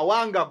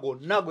amawanga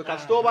gonna gwe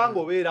kasita obanga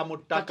obeera mu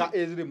ttaka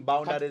eziri mu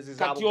boundaries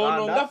za Buganda. Kati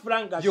ono nga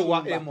Frank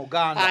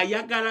Gashumba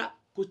ayagala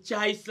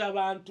kukyayisa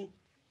abantu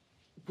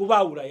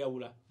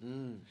kubawulayawula.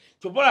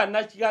 Kyobola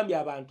nakigambye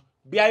abantu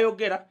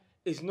byayogera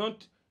is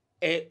not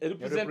a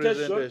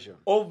representation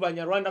of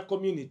Banyarwanda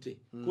community.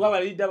 Kuba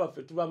balida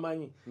baffe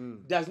tubamanyi.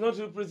 Does not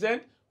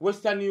represent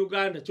Western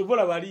Uganda.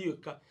 Kyobola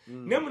baliyoka.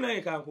 Ne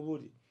munaye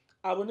kankubuli.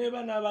 Abo ne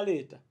bana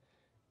abaleeta.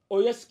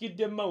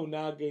 Oyasikidde mawu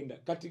n'agenda.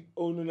 Kati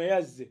ono naye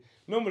azze.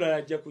 N'omulala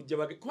ajja kujja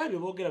bage. Kuba bye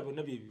boogera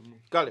bonna bye bimu.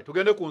 Kale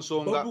tugende ku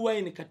nsonga.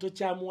 Bobiwine kato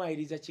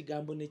kyamuwayiriza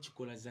kigambo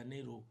n'ekikola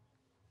Zanero.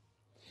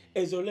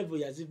 Ezo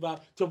level yaziva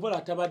kyobola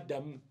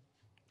atabaddamu.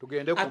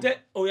 Tugende ku ate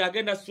oyo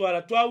agenda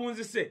swala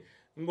twawunzise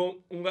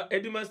nga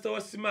Headmaster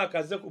wa Simaka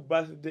aze ku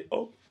birthday.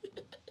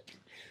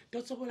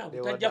 Tosobola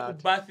kutajja ku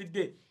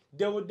birthday.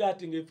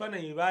 Deodati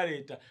ng'ebifaananyi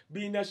baleeta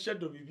birina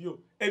shadow bibyo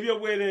ebyo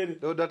bwerere.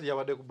 Deodati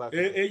yabadde ku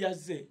birthday.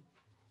 Yazze.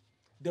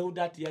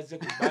 Deodati yazze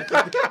ku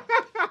birthday.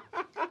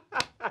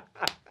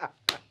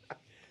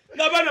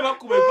 N'abaana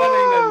bakuba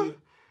ebifaananyi nga byo.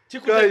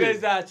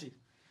 Kikutegeeza ki?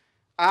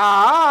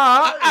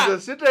 Nze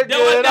sitegeera.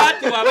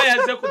 Deodati waba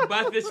yazze ku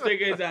birthday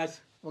kitegeeza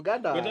ki?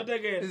 Muganda.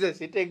 Nze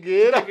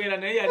sitegeera. Sitegeera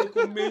naye yali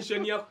ku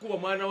mention ya kuba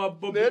mwana wa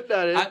Bobi.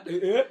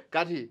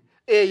 Kati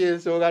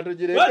ensonga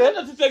tugireke.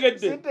 Wata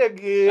tutegedde.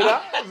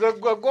 Sitegeera. Ze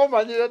gwe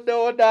gomanyira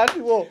Deodati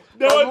wo.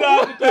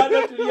 Deodati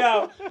twana tuli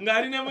awo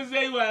ng'ali ne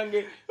muzeeyi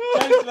wange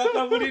Charles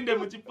Bakabulinde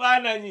mu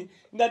kifaananyi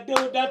nga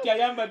Deodati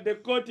ayambadde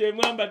ekkooti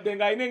emwambadde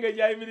ng'alina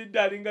engeri ayimiridde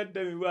alinga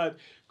ddemi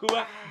bw'ati.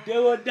 Kuba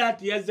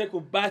Deodati yazze ku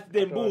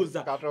birthday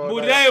mbuuza.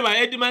 Mbulirayo ba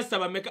Headmaster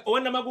bameka. Owa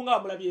Namagunga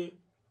wamulabyeyo.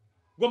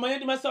 Gomanya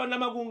Headmaster wa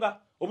Namagunga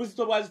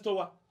obuzito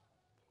bwazitowa.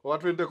 Owa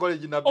Twinte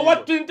College na Bingo. Owa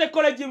Twinte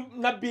College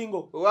na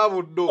Bingo. Owa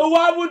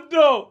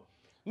Buddo.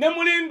 Ne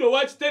Mulindo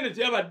wa Kitende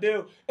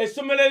teyabaddeyo.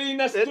 Essomero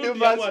lirina studio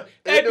mwa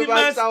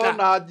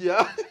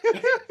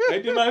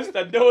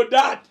Headmaster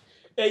Deodati.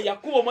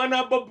 Yakuba omwana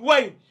wa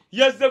Bobiwine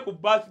yazze ku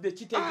birthday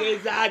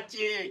kitegeeza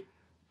ki?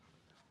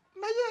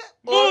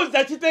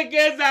 Buuza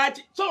kitegeeza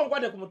ki? So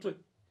nkwate ku mutwe.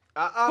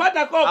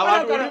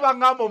 Abantu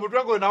bangamba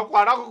omutwe gwe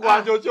nakwanako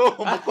gwanjo kyo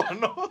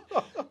omukono.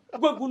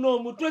 Gwe guno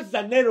omutwe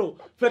Zanero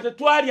ffe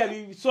tetwalya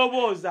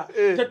bisobooza.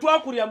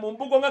 Tetwakulya mu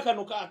mbugo nga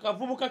kano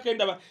akavubuka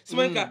kenda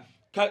simanyika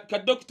ka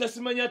Dr.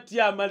 Simanya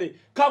Tiamale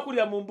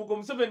kakulya mu mbugo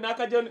Museveni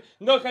n'akajja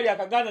nga kali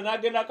akaganda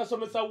n'agenda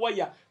akasomesa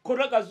waya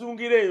kona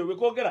kazungireyo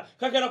bekogera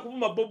kagera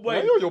kuvuma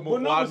Bobiwine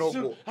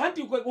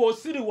anti kwe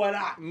osiri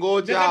wala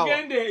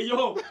ngagende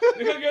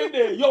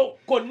yo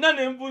konna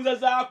n'envunza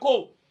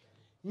zaako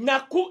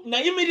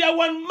nayimirira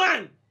one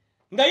man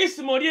nga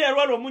yisimoli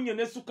yarwala omunyo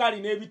ne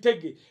sukali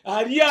n'ebitege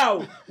ali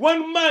awo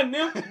one man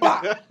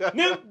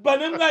nemba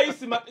nemga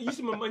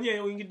yisima manye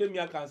oyingidde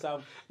myaka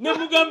 7 ne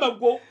mugamba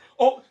gwo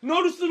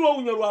n'olusiru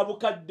owunyo lwa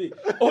bukadde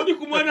oli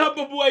ku mwana wa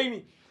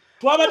Bobiwine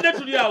twabadde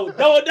tuli awo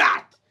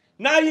Deodati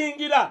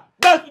n'ayingira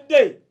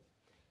birthday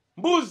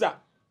mbuuza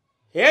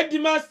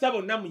Headmaster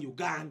bonna mu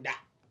Uganda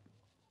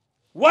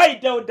why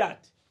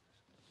Deodati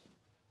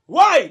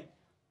why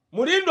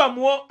Mulindwa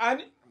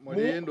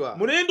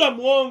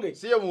muwonge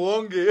siye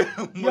muwonge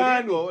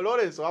Mulindwa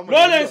Lawrence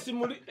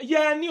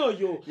yani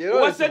oyo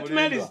wa St.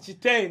 Mary's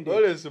Kitende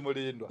Lawrence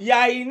Mulindwa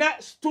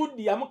yaina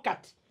studio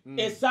mukati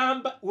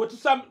esamba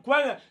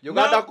kubanga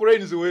Uganda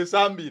Cranes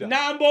wesambira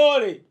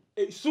nambole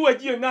suwe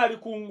giyo nali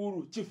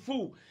kunguru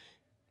kifu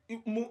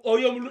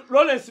oyo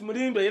Lawrence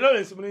Mulindwa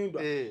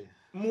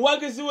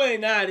muwagizi we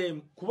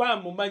NRM kuba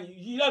mumanyi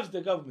he loves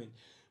the government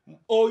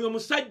oyo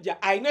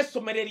musajja aina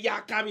essomero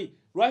ly'akabi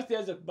lwaki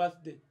yaze ku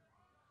birthday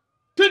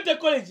Twinte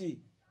College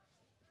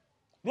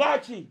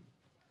lwaki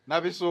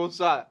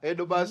nabisuusa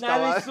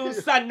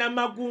nabisuusa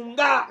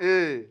Namagunga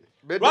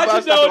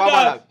lwaki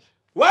Deodati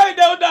why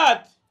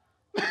Deodati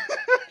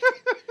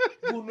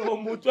guno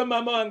omutwe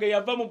mama wange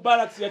yava mu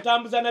barracks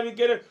yatambuza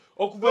nabigere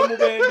okuva mu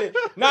bende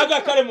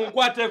naga kale mu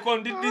nkwateko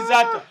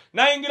ndidizata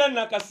nayingira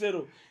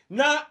nakasero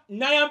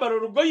nayambala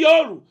olugoye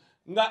olu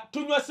nga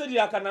tunywa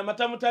serira kana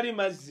matamutali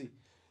mazzi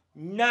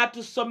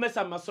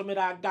natusomesa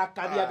amasomero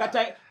agakabi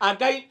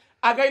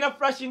againa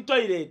flushing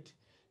toilet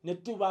ne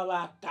tuba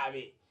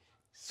bakabe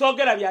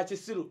sogera bya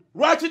kisiru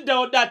lwaki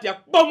Deodati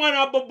yakuba mwana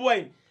wa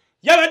Bobiwine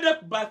yabadde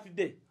ku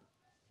birthday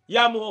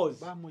ya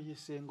muhozi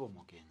bamuyesenga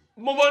omugenyi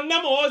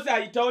mubonna muhozi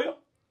ayitayo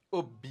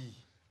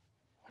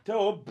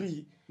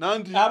obi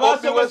nanti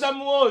abasomesa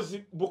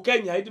muhozi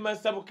Bukenya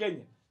Headmaster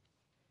Bukenya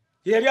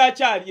yali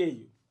akyali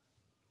eyo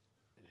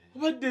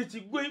obadde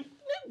ekigwe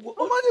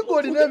omanyi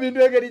goli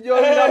n'ebintu egeri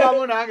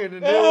gy'olinabamu nange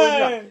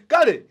ndewonya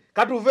kale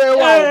katuveewo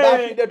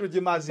bafidde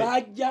tugimaze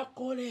bajja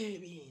kola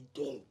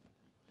ebintu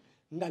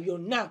nga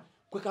byonna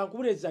kwe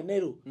kankubula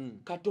Zanero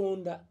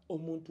Katonda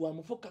omuntu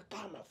amufukako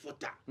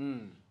amafuta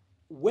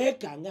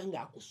weekanga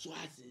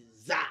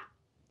ng'akuswaziza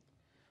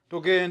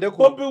tugende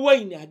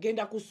Bobiwine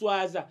agenda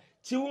kuswaza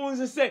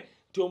kiwunzise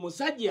nti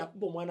omusajja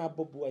yakuba omwana wa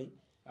Bobiwine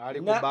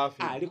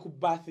ali ku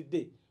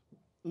birthday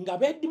nga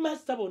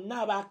bedmaster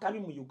bonna abakabi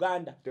mu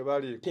Uganda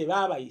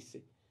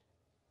tebabayise.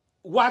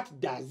 What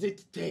does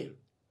it tell?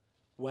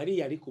 Wali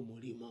yali ku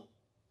mulimo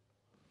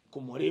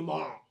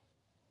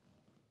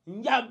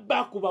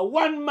njaba kuba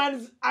one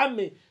man's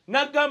army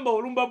nagamba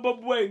olumba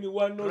Bobiwine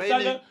wano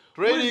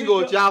training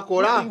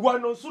okyakola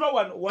wano sura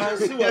wano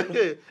wansi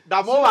wano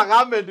damo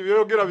bagambe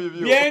ndibiyogera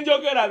bibyo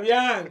byenjogera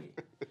byange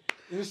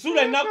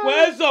nsura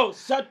nakwezo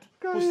satu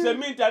ku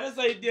cement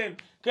alesa idem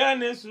kera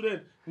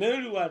nesure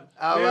neli wano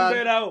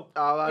emberawo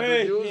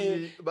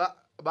juzi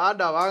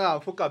baada banga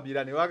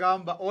mfukamira ne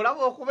bagamba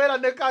olabo okubera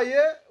ne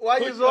Kaye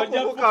wayizo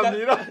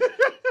okufukamira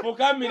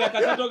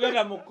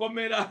kasatogera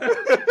mukomera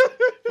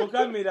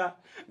fukamira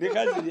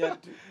nikazi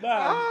yatu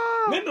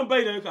neno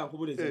bayira yoka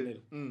nkubuleze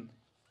nero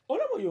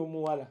olabo yo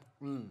muwala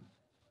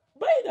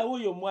bayira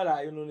wo muwala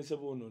ayononese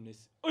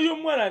bononese oyo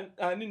muwala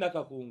ani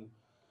nakakungu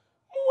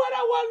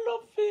muwala wa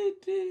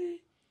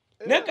lofiti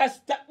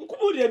nekasta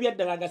nkubulire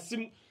byaddala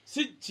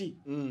sichi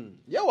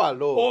ye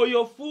walo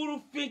oyo full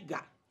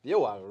figure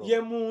ye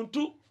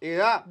muntu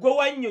gwe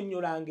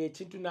wannyonnyolanga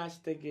ekintu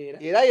n'akitegeera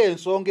era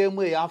y'ensonga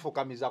emu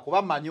eyanfukamiza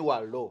kuba manyi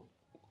walo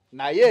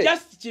naye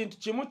just kintu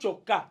kimu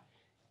kyokka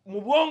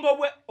mu bwongo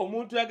bwe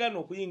omuntu yagana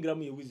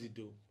okuyingiramu ye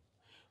wisdom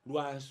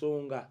lwa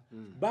nsonga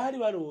baali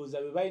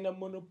balowooza be balina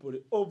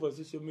monopoly over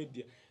social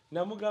media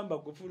namugamba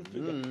gwe full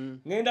figure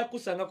ngenda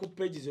kusanga ku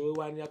pages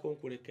wewanirako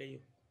nkulekeyo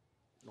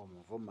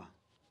omuvuma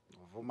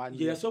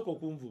nje yasooka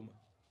okunvuma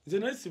nze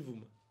naye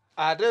sivuma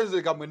ate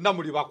nze gamwe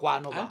namuli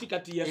bakwano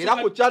era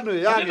ku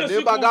channel yange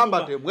ne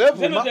bagamba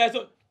temwevuma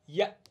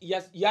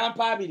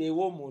yampaabira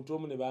ew'omuntu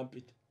omu ne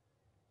bampita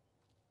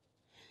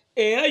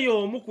era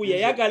y'omu ku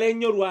yayagala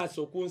ennyo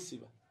lwasi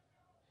okunsiba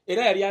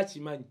era yali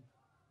akimanyi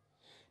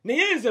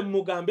naye nze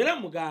mugambe era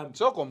mugambe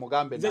sooka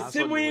omugambe nze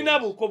simuyina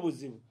buko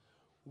buzibu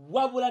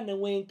wabula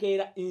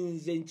newenkeera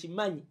nze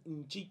nkimanyi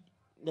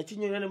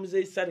nakinyonyola ne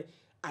muzeisale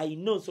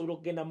ayina nsobola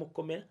okugenda mu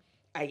kkomera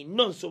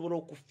ayina nsobola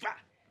okufa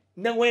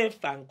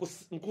newenfa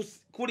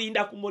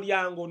kulinda ku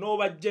mulyango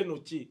n'obajje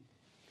noki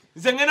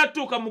nze ngenda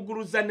tuuka mu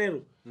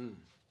guruzanero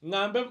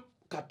ngambe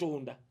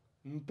Katonda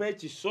mpe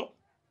ekiso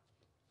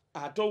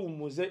ate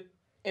owumuze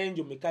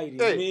enjo Mikairi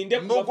mwinde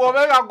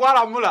mugobeka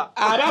gwalamula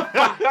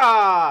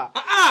abafa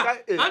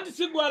anti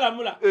si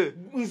gwalamula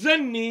nze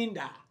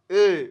nninda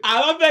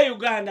abava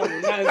Uganda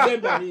bonna nze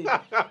mbalinda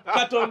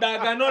Katonda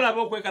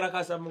aganolaba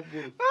okwekalakasa mu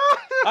ggulu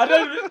ate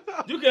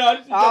jukira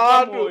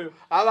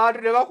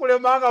abantu ne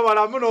bakulemanga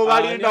balamu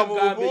n'obalinda mu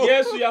bubu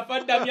Yesu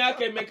yafadda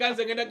myaka emeka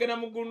nze ngenda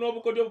mu ggulu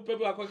n'obukodyo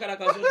obupepe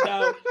akwekalakasa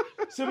oddawo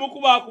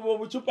simukubakuba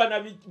obucupa na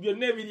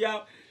byonna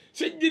ebiryawo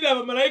sijjira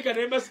abamalayika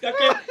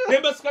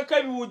nembasikako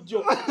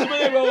ebiwujjo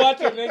kimanye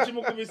lwawate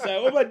nekimukubisa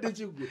obadde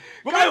kigwe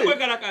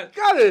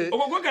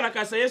okwo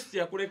kwekalakasa Yesu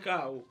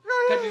yakulekaawo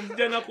kati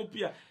nzija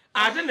nakupya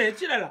ate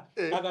nekirala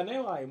aga naye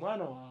waayi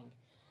mwana wange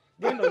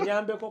genda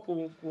onyambeko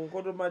ku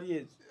nkoto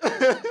Byeyolese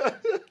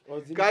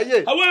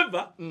Kaye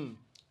however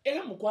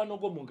era mukwano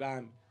gwo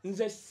mugambe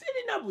nze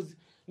sirina buzi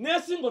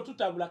nesinga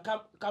tutambula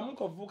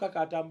kamukovuuka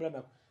katambula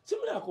nako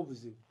simunako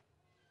buzibu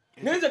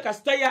nenze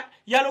kasita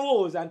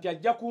yalowooza nti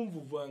ajja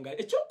kunvuvanga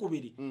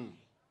ekyokubiri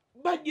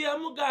bajja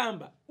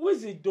yamugamba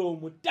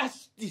wisdom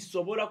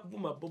tasisobola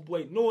kuvuma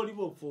Bobiwine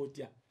n'oliba ofa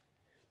otya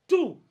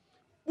tu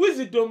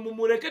wisdom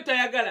mumuleke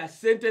tayagala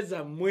sente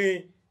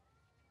zammwe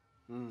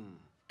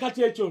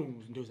kati ekyo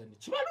ndoza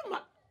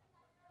kibaluma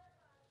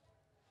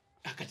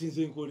akati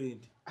nze nkole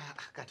nti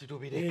kati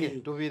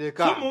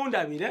tubireka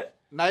simundabire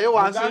naye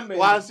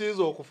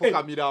wansiiza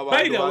okufukamira abantu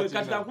bayirawe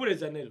kati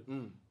kankuleza nero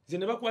nze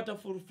ne bakwata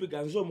full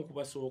figure nze omu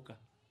kubasooka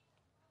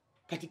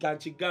kati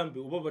kankigambe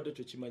oba obadde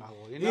tokimanyi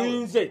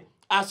nze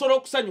asobola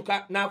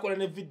okusanyuka n'akola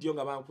ne vidiyo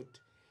nga bankutte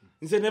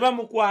nze ne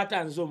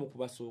bamukwata nze omu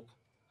kubasooka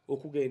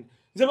okugenda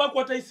nze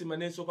bakwata isima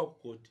n'ensooka ku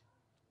kooti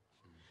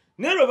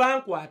naye lwe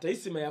bankwata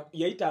isima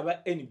yayita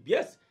aba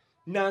NBS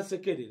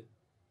n'ansekerera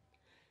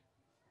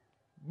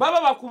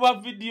baba bakuba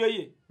vidiyo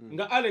ye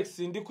nga Alex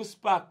ndi ku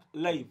Spark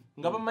live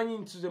nga bamanyi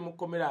ntuze mu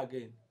kkomera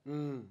agenda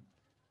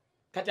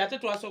kati ate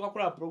twasooka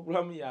kola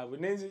programu yaabwe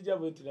nenzija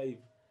bwenti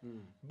live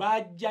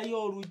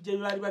bajjayo olujja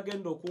bali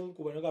bagenda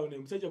okunkuba nagamba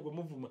omusajja gwe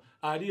muvuma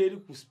ali eri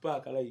ku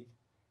Spark live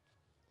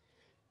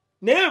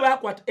naye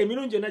bakwata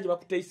emirungi yonna gye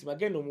bakuta isima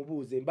genda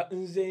omubuuze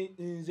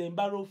nze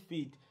mbalo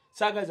fit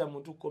saagaza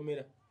muntu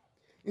kukomera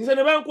nze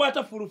ne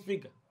bankwata full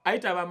figure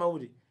ayita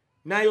abamawulire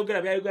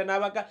n'ayogera byayogera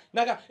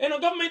naga eno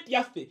gavumenti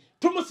yaffe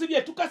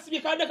tumusibye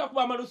tukasibye kandi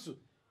akakuba amalusu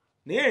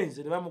naye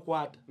nze ne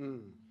bamukwata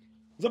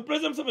nze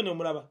President Museveni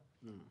omulaba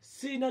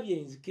sirina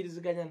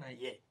byenzikiriziganya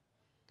naye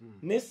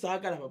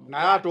nesaagala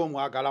naye ate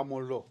omwagala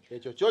mullo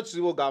ekyo kyo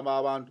kizibu ogamba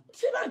abantu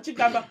siba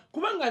nkigamba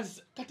kubanga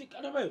kati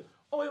kalabayo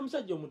oyo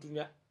omusajja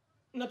omutunya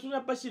natunya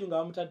Bashiru nga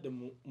bamutadde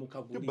mu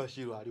kaguli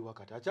Bashiru ali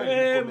wakati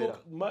akyali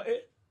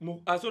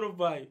mukomera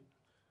asorovayo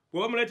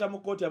bwe bamuleta mu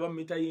kooti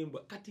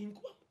abamitayimbwa kati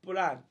nkuba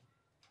plan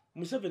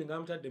Museveni nga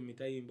bamutadde mu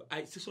mitayimbwa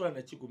sisobola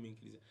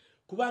nakigumiikiriza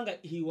kubanga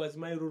he was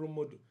my role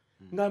model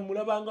nga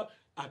mulabanga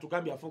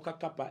atugambye afuuka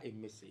kapa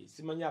emmese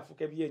simanya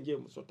afuuka ebyenje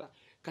musota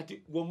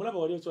kati gw'omulaba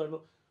wali osobola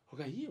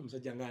okayiye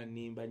omusajja nga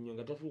animba nnyo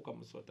nga tafuuka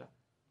musota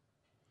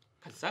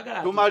kati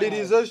sagala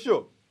tumalirize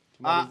sho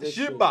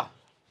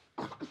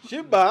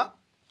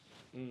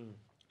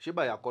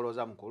Sheebah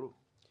yakoloza mukulu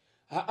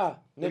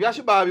ebya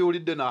Sheebah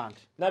abiwulidde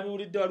nanti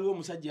nabiwulidde waliwo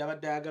omusajja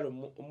yabadde ayagala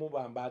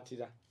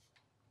omubambaatira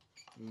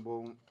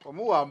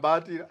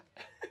omuwambaatira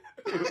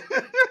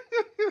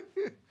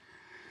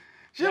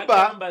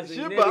Sheebah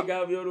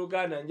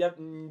by'Oluganda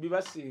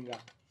bibasinga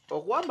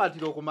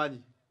okuwambaatira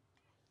okumanyi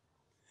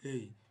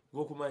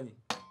ng'okumanyi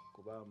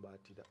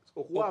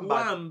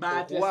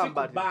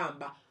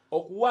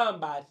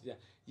okuwambaatira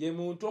ye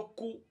muntu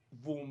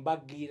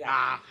okuvumbagira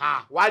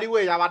waliwo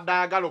eyabadde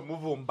ayagala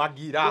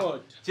omuvumbagira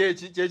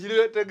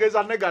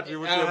kyekitegeeza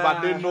negative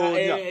kyembadde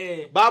noonya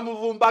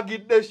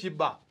bamuvumbagidde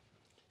Sheebah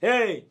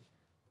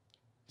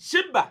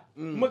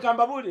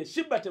mwekambabulire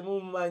Sheebah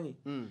temumumanyi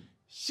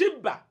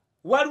Sheebah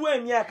waliwo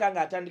emyaka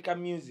ng'atandika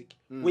music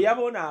bwe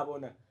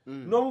yabonaabona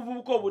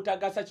n'obuvubuka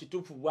obutagasa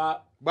kituufu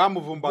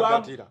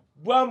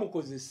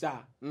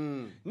bwamukozesa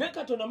naye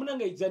Katonda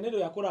munange Janero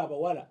yakola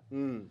abawala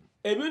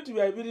ebintu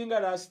byawe biringa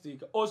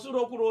lastika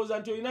osobola okulowooza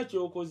nti olina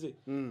kyokoze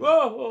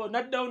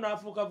naddawo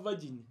n'afuuka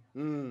vagini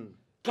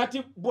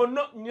kati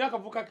bonna nina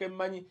akavuka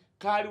kemmanyi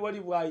kaali wali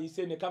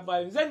bwayise ne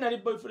kavaayo nze nali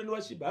boyfriend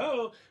wa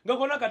Sheebah nga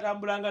kona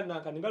katambulanga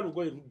nakani nga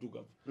lugoye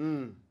luddugavu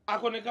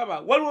ako ne kaba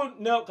waliwo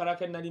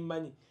nekalaka nali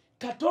mmanyi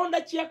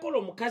Katonda kyakola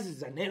omukazi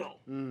Janero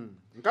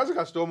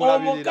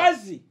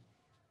omukazi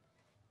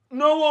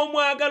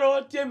n'ow'omwagala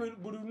otye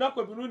buli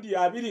lunaku emirundi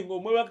 2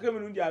 ng'omwebaka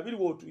emirundi 2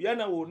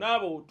 wootuyana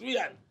woonaaba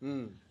wootuyana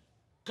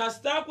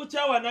kasita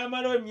kukyawa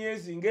n'amala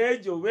emyezi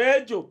ng'egyo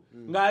beegyo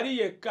ng'ali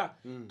yekka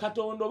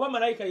Katonda oba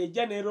malayika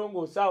yejja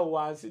n'erongoosa awo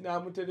wansi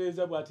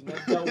n'amutereeza bw'ati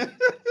n'ajjawo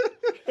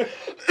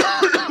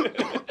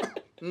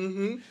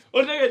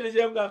otegedde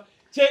kyemuga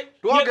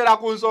twogera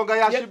ku nsonga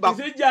ya Sheebah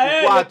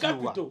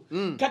capital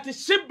kati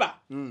Sheebah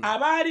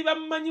abaali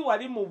bamumanyi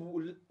wali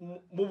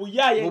mu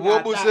buyaaye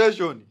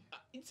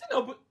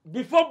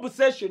before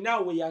obsession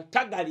nawe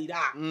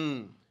yatagalira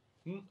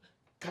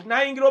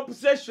kanayingira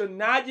obsession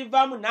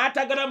n'agivaamu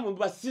n'atagala mu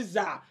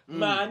basiza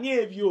maani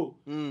ebyo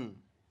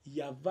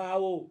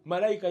yavaawo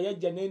malayika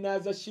yajja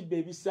n'enaaza Sheebah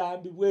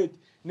ebisambi bweti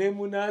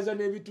n'emunaaza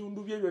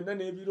n'ebitundu bye byonna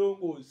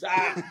n'ebirongoosa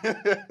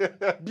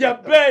bya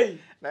bbeeyi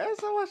naye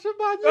sawa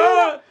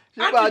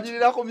Sheebah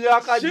agirira ku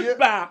myaka gye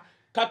Sheebah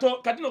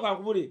katino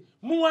kankubule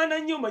muwaana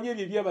nnyo omanye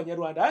ebyo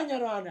eby'Abanyarwanda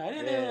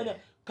Abanyarwanda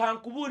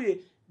kankubule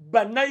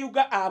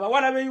bannayuga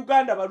abawala be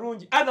Uganda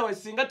balungi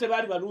otherwise singa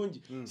tebaali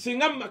balungi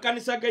singa mu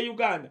makanisa ge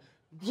Uganda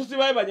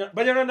tusibaye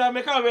Banyarwanda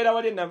bameka babeera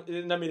wali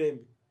na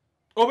mirembe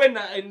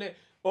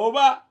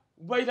oba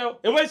baita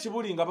ewe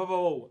kibuli nga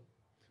babawowa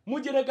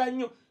mujerega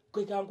nnyo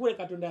kwe kankule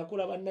Katonda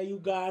yakola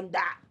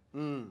bannayuganda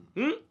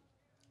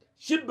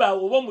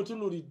Sheebah oba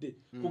omutunulidde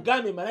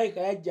kugambye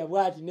malayika yajja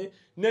bw'ati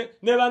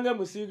ne bange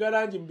musiiga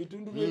langi mu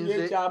bitundu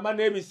by'ekyama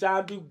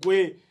n'ebisambi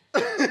gwe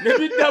ne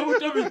bidda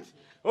buto biti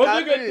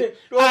otegedde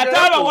ate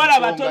abawala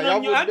batono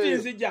nnyo anti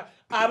nzija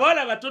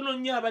abawala batono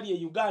nnyo abali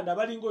e Uganda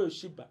abalinga oyo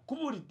Sheebah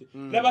kubulidde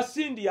laba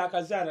Sindi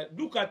yakazaala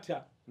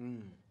dukata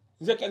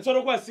nze nsobola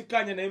okuba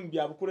sikkanya naye mu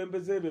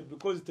byabukulembeze bye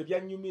because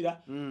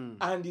tebyanyumira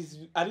and is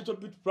a little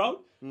bit proud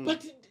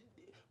but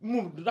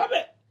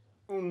mulabe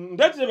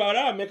ndetse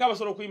bawala bameka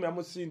basobola okuyimira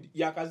mu Sindi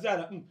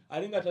yakazaala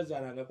alinga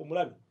tazaalanga ku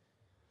mulabe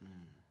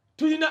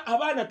tulina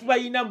abaana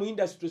tubayina mu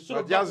industry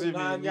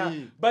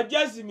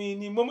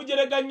bajazimini mwe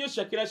mujerega nnyo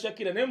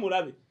Shakira naye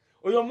mulabe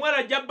oyo omwana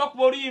ajjabba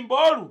kuba oluyimba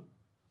olu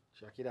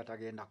Shakira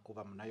tagenda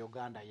kuba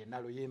Munnayuganda yenna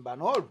luyimba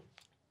n'olu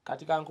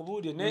kati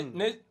kankubuulire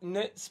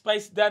ne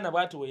Spice Dana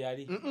bwati we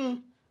yali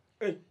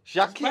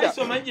Shakira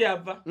omanyi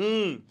yava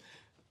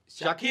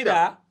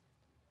Shakira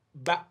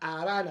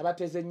abaana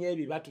bateze nnyo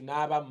ebibatu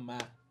n'abamma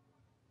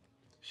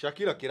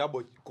Shakira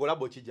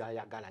kolabo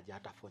kijayagala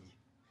gyatafunye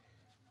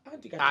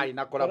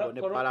alina kolabo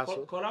ne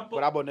Palaso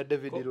kolabo ne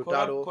David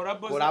Lutalo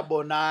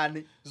kolabo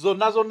nani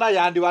zonna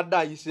yandibadde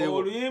ayiseewo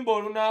oluyimba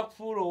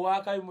olunakufuula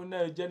owakayi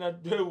munnayo jena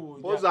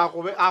dwewunja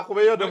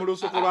akubeyo ne mu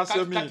lusuku lwa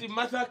semi kati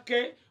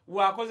Masake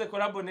wakoze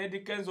kolabo ne Eddie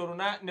Kenzo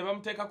ne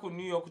bamuteeka ku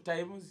New York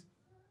Times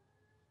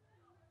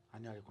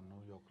ani ali ku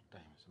New York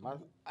Times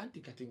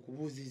anti kati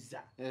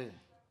nkubuuzizza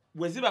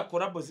bweziba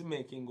kolabo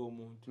zimakinga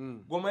omuntu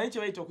gwomanyi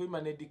kye bayita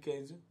okuyima ne Eddie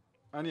Kenzo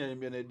ani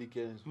yayimbye ne Eddie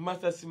Kenzo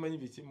Masa simanyi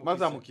biki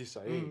Masa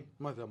Mukisa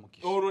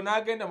olwo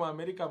n'agenda mu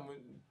America mu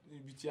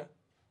bitya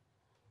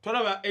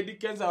tolaba Eddie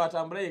Kenzo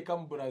watambula yeka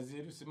mu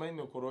Brazil simanyi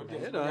ne korode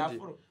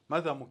yafuro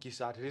Masa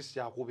Mukisa at least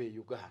yakuba e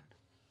Uganda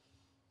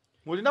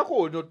mulinako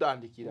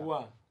onotandikira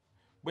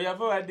bwe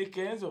yava Eddie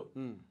Kenzo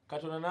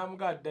Katonda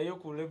n'amugaddayo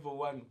ku level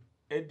 1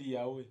 Eddie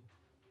yawe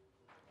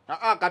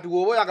kati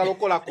wobo oyagala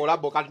okukola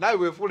kolabo kati nawe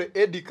weefule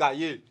Eddie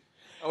Kaye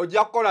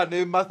ojja kukola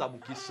ne Masa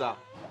Mukisa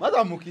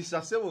Masa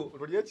Mukisa sebo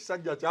loli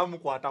ekisajja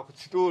kyamukwata ku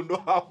kitundu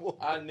awo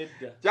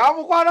nedda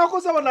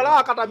kyamukwata sebo nalaba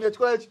akatamya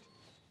ekikola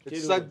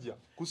ekisajja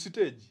ku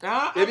stage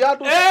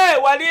ebyatu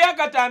wali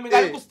akatamya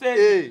ngali ku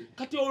stage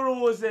kati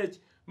olowooza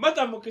eki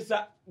Masa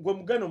Mukisa gwe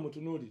mugano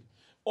mutunuli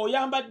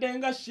oyambadde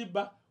nga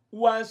Sheebah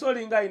wansi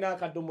olinga alina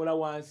akadomola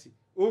wansi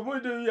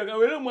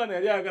wera omwana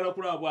yali ayagala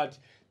kulaba ati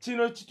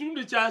kino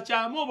kitundu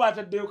kyakyamu oba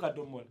ataddeyo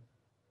kadomola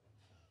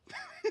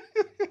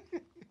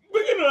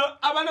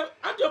abaana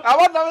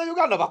ba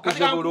Uganda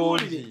bakuze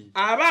bulungi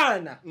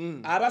abaana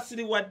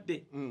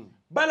abasiriwadde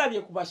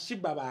balabye ku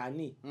Sheebah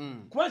baani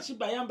kuba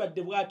Sheebah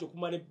ayambadde bw'atyo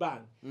okumala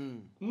ebbanga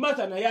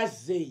mata naye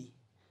azzeeyi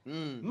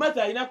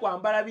mata alina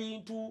kwambala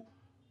bintu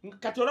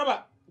kati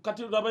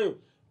olabayo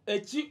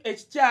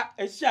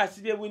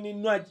ekikyasibye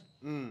bwininwagi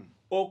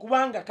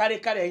okubanga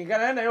kale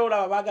ngana naye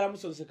olaba baagala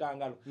musozeseka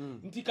ngalo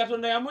nti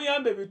Katonda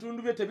yamuyamba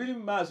ebitundu bye tebiri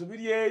mu maaso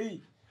biri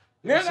eri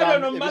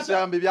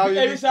ebisambi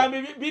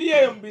biri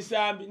eyo mu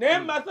bisambi naye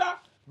mata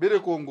biri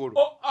kungulu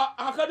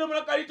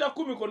akadomola kalita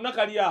 10 konna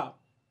kali awo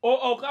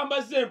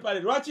okambaza empale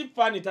lwaki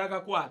faani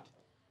takakwata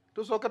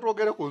tusooke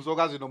twogere ku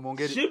nsonga zino mu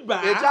ngeri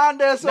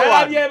ekyandeese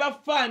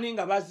bafaani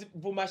nga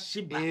bazivuma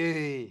Sheebah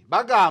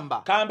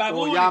bagamba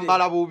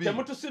oyambala bubi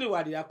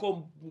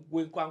temutusiriwalirako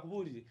gwe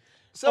kwankubuulire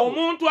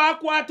omuntu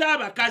akwata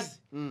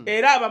abakazi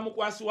era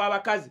abamukwasi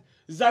w'abakazi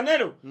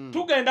zanero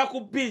tugenda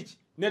ku beach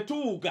ne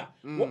tuwuga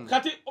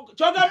kati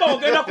kyogamba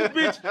ogenda ku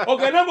beach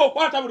ogenda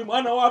ng'okwata buli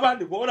mwana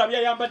w'abandi gw'olabye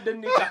ayambadde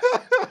nika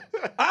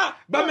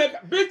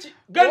beach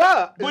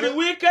buli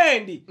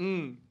weekend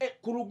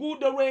ku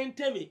luguudo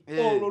lw'Entebbe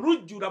olwo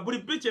lujjula buli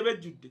beach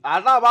ebejjudde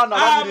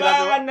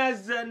abaana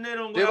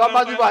zanero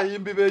tebamanyi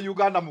bayimbi b'e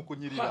Uganda mu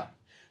kunyirira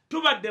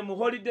tubadde mu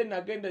holiday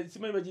nagenda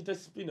simanyi bagiyita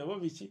spina bo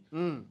biki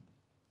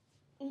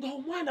nga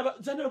omwana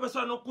zanero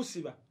basobola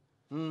n'okusiba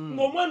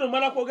ng'omwana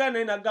omala kwogera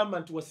naye nagamba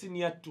nti wa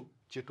senior 2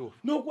 kituufu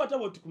n'okwata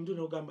bwoti ku mutwe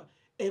n'ogamba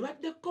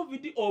ebadde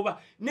covid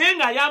oba naye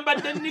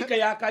ng'ayambadde nika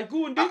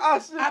yakayikundi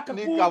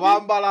nika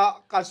bambala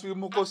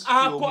kaswimu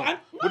costume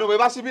buno bwe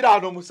basibira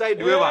ano mu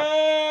side weba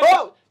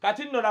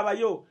kati nno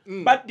labayo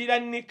baddira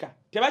nika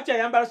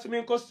tebakyayambala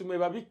swimming costume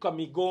ebabikka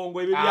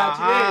migongo ebyo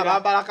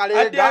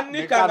byakireera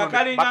nika nga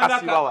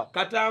kalinganga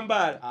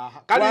katambaala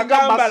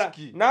wagambala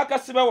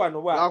n'akasiba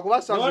wano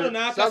bwawano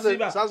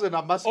n'akasiba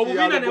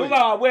obubiina ne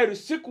buba wabweru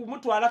si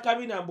kumutwala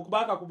kabina mbu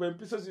bakakuba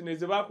empiso zino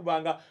eze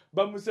bakubanga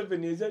ba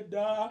Museveni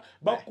ezedda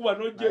bakuba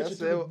n'ojja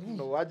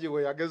ekitubu Waji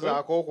we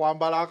yagezaako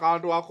okwambala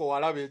akantu ako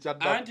walaba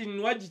ekyadda anti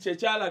Waji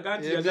kyekyalaga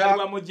nti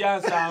yazalibwa mu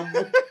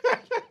jansambu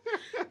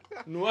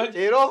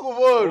era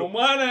okuboolo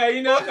omwana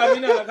yalina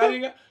akabina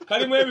kalinga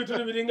kalimu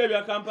ebitundu biringa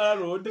ebya Kampala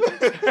Road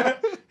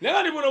naye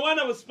kati buno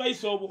omwana bu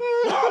Spice obwo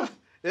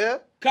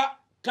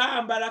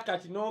kambala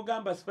kati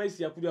n'ogamba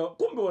Spice yakulya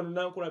kumbe wano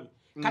nankulabi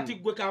kati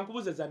gwe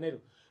kankubuze zanero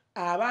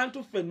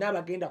abantu ffenna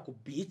abagenda ku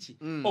beach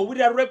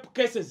owulira rape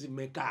cases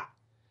meka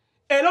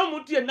era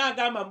omuntu yenna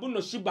agamba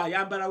mbuno Sheebah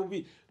ayambala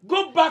bubi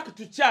go back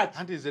to church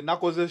anti ze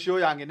nakoze show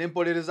yange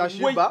nempolereza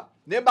Sheebah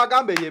ne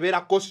bagamba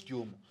yebeera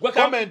costume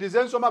comment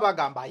zensoma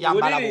bagamba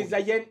ayambala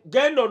bubi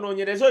gendo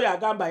nonyereza oyo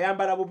agamba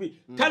ayambala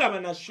bubi talaba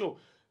na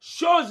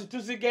shows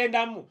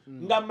tuzigendamu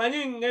nga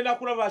manyi ngenda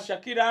kulaba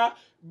Shakira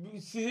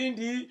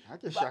sindi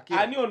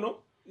ani ono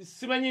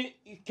simanyi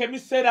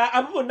kemisera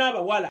abo bonna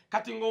abawala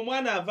kati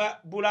ng'omwana ava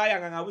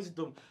Bulaya nga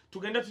wisdom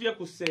tugende tulye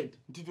ku sente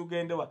nti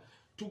tugende wa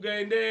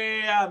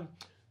tugende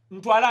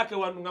ntwalake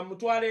wanu nga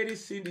mutwala eri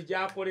sindi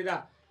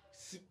gyakolera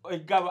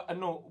egaba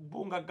no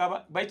bunga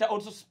gaba baita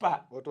auto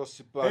spa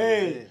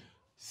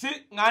si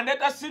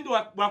ngandeta sindi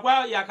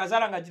wakwa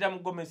yakazala nga gira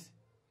mugomesi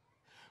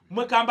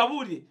mwekamba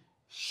buli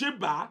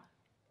Sheebah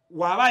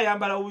waba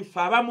ayambala bubi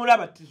fa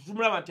abamulaba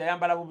tumulaba nti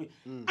ayambala bubi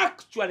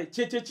actually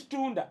cheche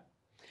kitunda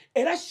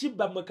era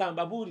Sheebah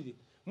mwekamba bulire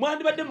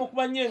mwandibadde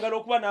mukuba nyengalo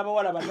okuba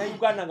n'abawala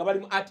bannayuganda nga bali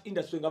mu art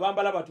industry nga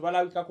bambala batu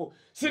balabikako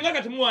singa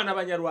kati muwana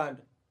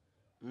Abanyarwanda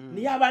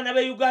niye abaana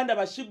be Uganda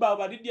ba Sheebah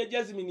ba Lydia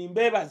Jasmine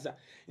mbebaza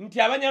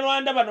nti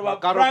Abanyarwanda bano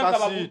ba Franka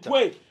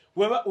babutwe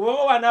weba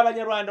wana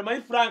Abanyarwanda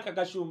mai Franka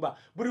Gashumba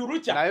buli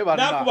rucha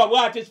nakuba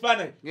bwate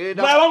ekifaananyi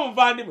mulaba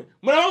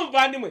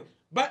muvandimwe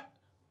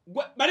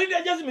ba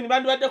Lydia Jasmine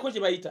bandu baddeko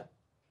kye bayita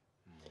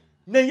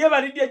naye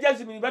ba Lydia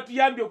Jasmine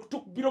batuyambye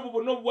okutukubira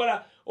obubona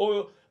obuwala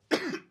oyo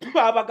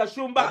baba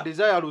Gashumba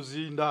Desire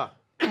Luzinda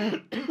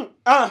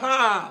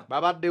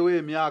babaddewo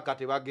emyaka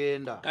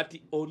tebagenda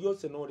kati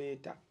olyose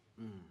n'oleeta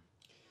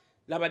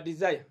laba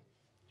Desire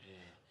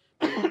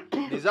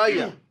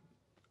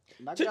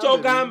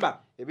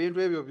kikyogamba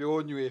ebintu ebyo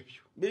byonywa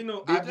ebyo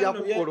bino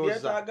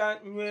byetaaga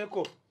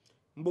nyweko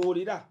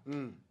mbuulira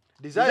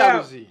Desire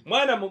Luzinda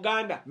mwana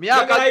muganda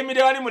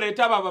ayimire wali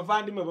muleeta abo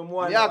abavandimwe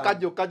bamuwana myaka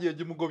gyokka gye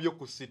gimugobye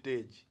ku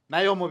stage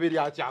naye omubiri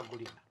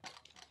akyagulina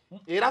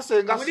era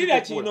senga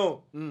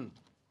kino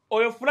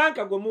oyo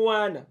Franka gwe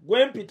muwana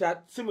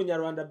gwempita si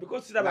Munyarwanda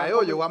because siraba naye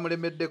oyo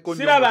wamulemeddeko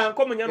siraba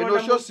nko Munyarwanda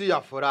eno shosi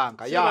ya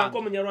Franka siraba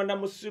nko Munyarwanda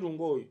musiru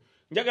ngoyo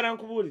njagala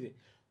nkubuulire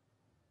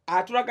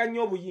atulaga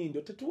nnyo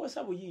obuyindo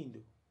tetuwasa buyindo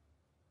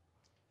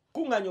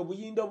kunganya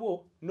obuyindo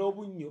bwo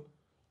n'obunnyo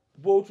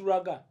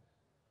bw'otulaga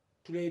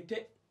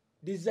tuleete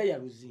Desire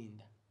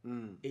Luzinda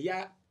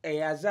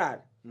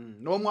eyazaala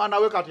n'omwana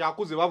we kati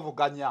akuze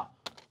bavuganya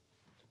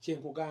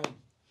kyenkugamba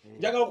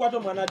njagala okwata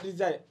omwana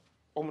Desire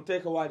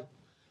omuteeke wali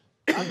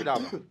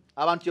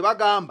abantu kye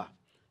bagamba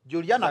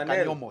Juliana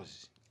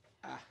Kanyomozi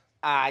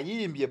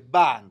ayimbye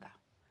banga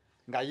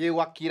nga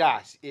yewa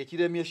kirasi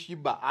ekiremye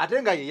Sheebah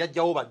ate nga ye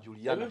yajjawo ba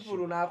Juliana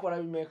ebifuru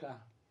nakola bimeka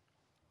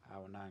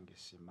awo nange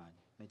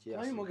simanyi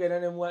Ayi mugenda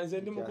ne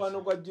mwanze ndi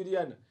mukwano kwa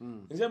Juliana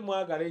nze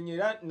mwagala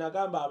enyera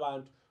nagamba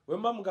abantu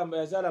wemba mugamba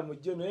yazala mu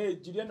jeno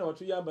Juliana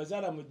watuyamba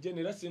zala mu jeno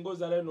era singo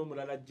zala no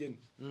mulala jeno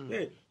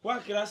kwa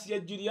kirasi ya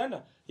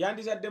Juliana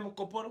yandizadde mu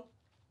koporo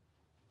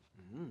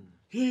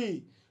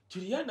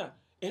Juliana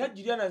era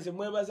Juliana nze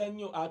mwebaza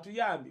nnyo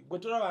atuyambi gwe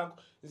tolaba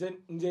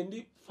nze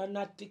ndi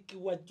fanatic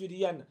wa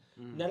Juliana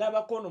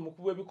nalaba kono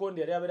mukubwe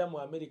bikonde yali abera mu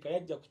America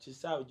yajja ku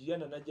kisaawe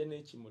Juliana najja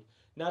n'ekimuli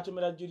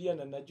n'atumira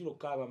Juliana najulo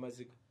kaaba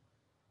maziga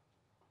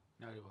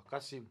nali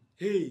wakasim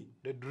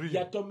the dream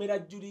yatomera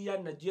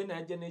Juliana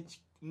yajja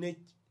ne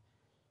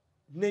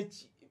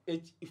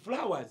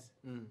flowers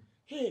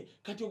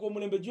kati uko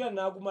mulembe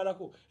Juliana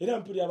nagumalako era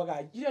mpiri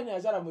abaga Juliana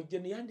yazala mu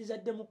jeni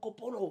yandizadde mu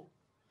kopolo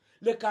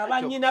leka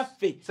abanyina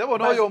ffe sebo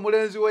noyo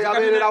omulenzi we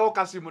yabererawo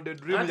Kasimu the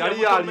dream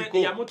yali yaliko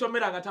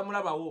yamutomera nga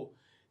tamulabawo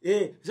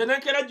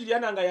zenenkera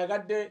Juliana nga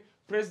yagadde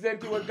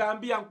president we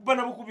Gambia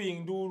nkubana bukubi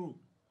nduru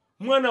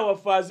mwana wa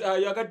fazi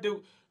yagadde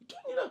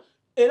tonina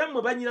era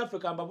mwe banyina ffe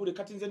kambabule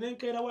kati nze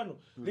nenkera wano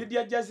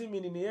Lydia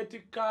Jasmine ne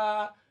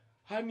yetika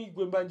hani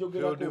gwe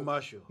mbanjogera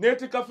ko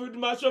netika field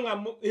marshal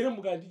nga era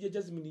mugandi Lydia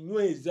Jasmine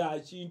nyweza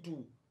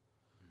kintu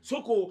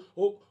soko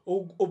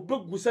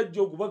obegusa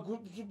jogo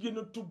bagubye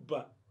no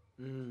tubba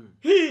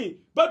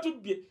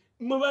batubye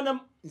mubana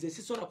nze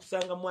sisola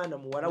kusanga mwana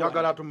muwala wa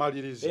yagala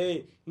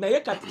tumalirize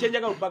naye kati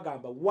chenjaga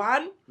ubagamba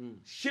one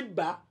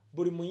Sheebah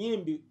buli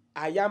muyimbi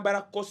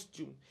ayambara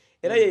costume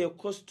era ye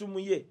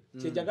costume ye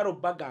chenjaga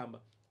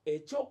ubagamba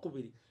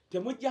ekyokubiri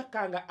temujja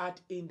kanga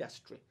art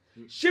industry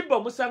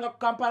Sheebah musanga ku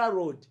Kampala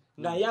road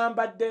nga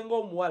yambadde ngo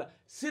omuwala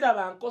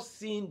siraba nko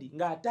Cindy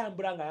nga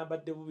atambula nga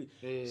yambadde bubi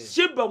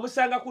Sheebah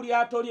musanga kuli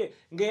atolye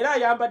ngera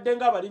yambadde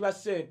nga bali ba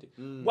sente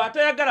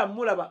bwatayagala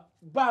mulaba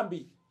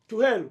bambi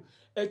tuhelu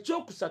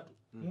ekyokusatu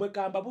mwe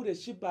kambabule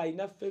Sheebah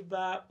ina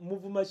favor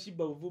muvuma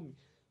Sheebah buvumi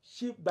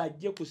Sheebah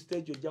je ku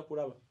stage ojja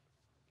kulaba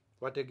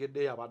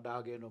wategedde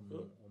yabadage no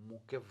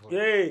mukevo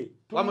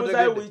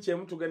tumuzayo wiche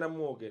mtu gena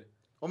muogera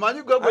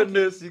omanyi gwe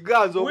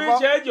nesigazo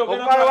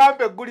omala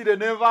wampe gulire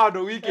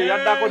nevano wiki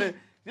yaddako ne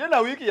yena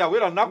wiki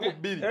yawera naku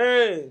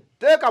 2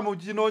 teka mu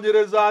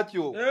kinonyereza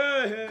kyo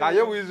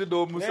Kaye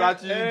wisdom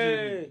musachi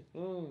injini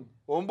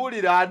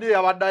ombulire ani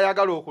yabadde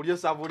ayagala okulya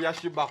esavu lya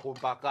Sheebah ku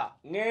mpaka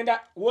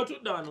ngenda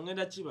wotudda wano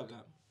ngenda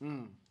kibaga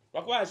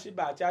wakwa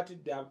Sheebah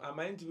akyatidde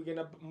amayinti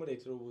bigenda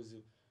muleetera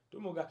obuzibu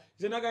tumuga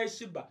zenaga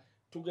Sheebah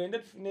tugende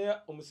tufune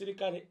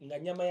omusirikale nga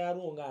nyama ya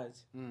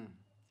runganzi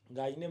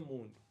nga ayine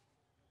mundu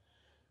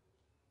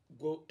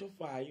go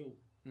tofaayo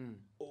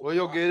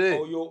oyogere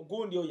oyo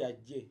gundi oyo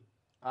yajje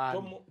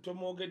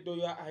tomogedde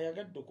oyo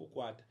ayagadde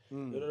okukwata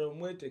ero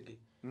mwetege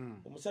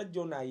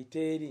omusajja ono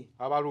ayiteeri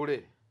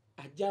abalule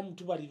ajja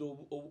mutubalira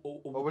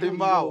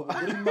obulimaawo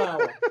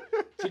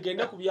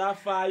kigenda ku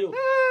byafaayo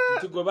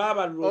nti gwe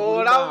baabalula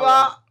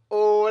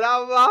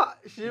olaba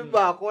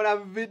Sheebah akola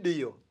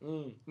video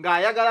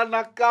ng'ayagala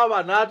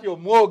nakaba nati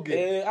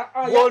omwoge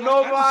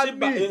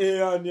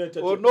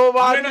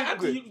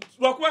onobandi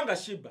lwakuwanga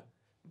Sheebah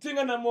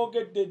tinga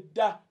namwogedde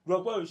dda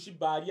lwakuwa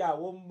Sheebah ali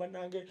awo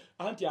manange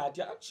anti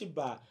atya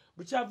Sheebah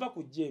bukyava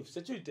ku Jeff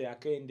security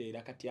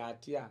yakendeera kati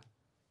atya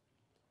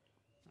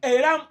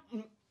era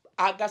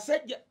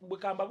agasajja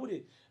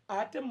bwekambabule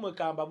ate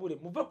mwekambabule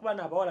muve ku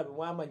bana abawala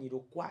bemwamanyira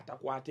okukwata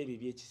ebyo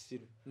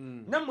ebyekisiru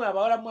nammwe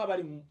abawala mu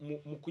abali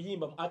mu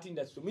kuyimba mu art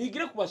industry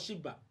muyigire ku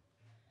Sheebah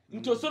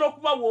nti osobola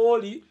okuba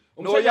wooli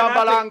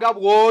noyambalanga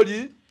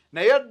bwoli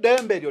naye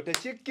eddembe lyo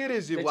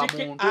tekikkirizibwa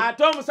muntu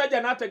ate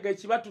omusajja n'atega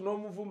ekibatu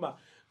n'omuvuma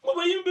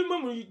mubayimbi mwe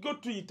muyigo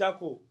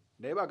tuyitako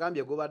naye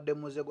bagambye gubadde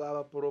muze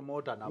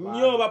gw'abapromota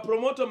nnyo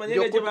bapromota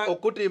omanyege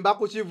okutimba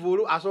ku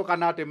kivulu asooka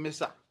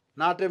n'atemesa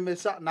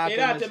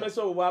era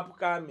atemesa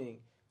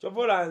obwapukaming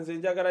kyovola nze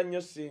njagala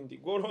nnyo Cindy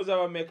gwolowooza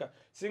bameka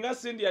singa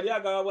Cindy yali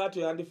agaba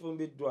bwatyo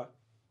yandifumbiddwa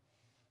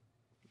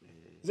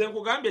nze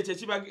nkugambye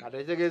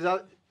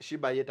kategeeza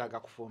Sheebah yeetaaga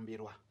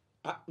kufumbirwa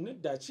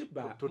nedda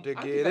Sheebah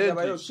tutegeere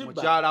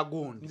mukyala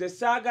gundi nze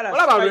saagala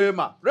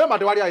olaba Rwema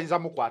tewali ayinza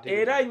mukwata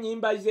era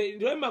ennyimba ze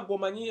Rwema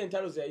gwomanyi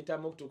entalo ze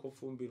yayitamu okutuuka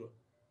okufumbirwa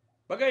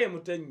bagaye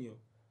mute nnyo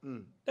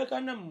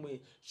leka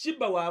nammwe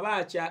Sheebah waaba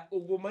akya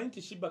ogwomanyi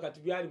nti Sheebah kati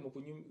byali mu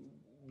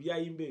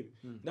byayimba ebyo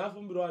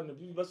n'afumbirwa wano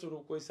bibi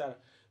basobola okwesala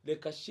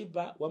leka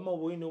Sheebah wama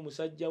oba olina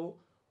omusajjawo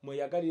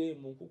mweyagalire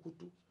mu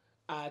nkukutu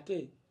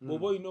ate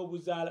bw'oba olina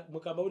obuzaala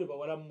mukambabule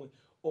bawala mmwe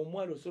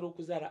omwana osobola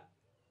okuzaala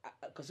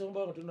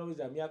kasomba katonda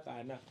weza myaka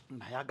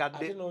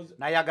 4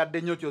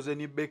 nayagadde nnyo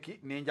Kyozeni Beki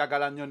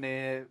nenjagala nnyo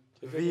ne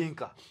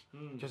Vinka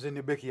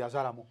Kyozeni Beki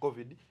yazaala mu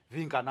covid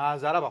Vinka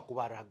n'azaala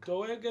bakubaraga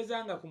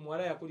towegezanga ku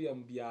muwala yakulira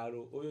mu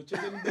byalo oyo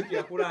Kyozeni Beki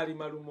yakula ali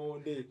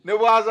malumonde ne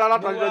bwazaala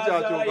talina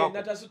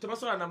kyakyogako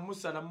tebasobola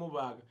namusa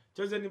namubaaga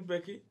Kyozeni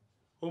Beki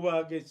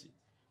obaaga eki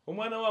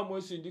omwana wa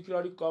mwesindikira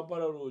ali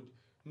Kampala road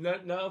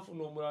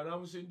n'afuna omulala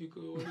n'amusindika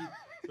oli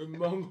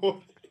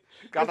emmango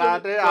kata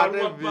ate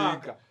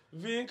Vinka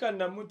Vinka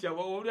namutya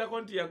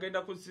olyako nti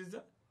yagenda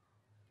kusiza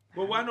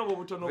bobwana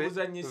obutono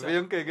buzanyisa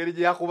venkengeri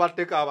gye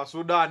yakubatteka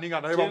abasudaani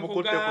nga naye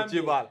bamukutte ku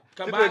kibala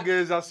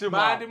kitegeeza sima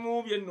baadi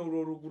mu byennolo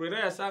oluguru era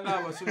yasanga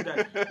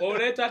abasudaani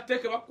oleeta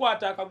tteke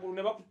bakwata akagulu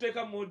ne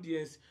bakuteeka mu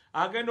audience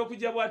agenda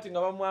okujja bwati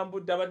nga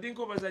bamwambudde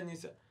abadinko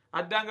bazanyisa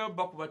addangayo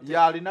bakubatte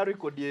yalina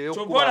rekodi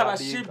eyokukola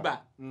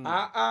bashiba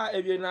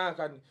ebyo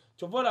nankani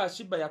kyovola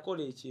Sheebah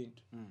yakola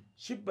ekintu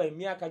Sheebah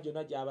emyaka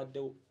gyonna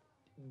gyabaddewo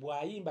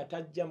bw'ayimba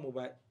tajja mu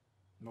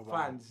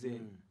fans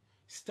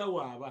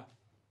sitawaaba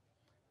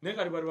naye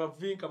kati bali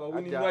bavinka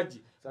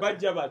bawuninwaji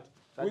bajja bati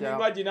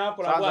wuninwaji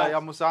n'akola bwati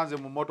yamusanze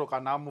mu motoka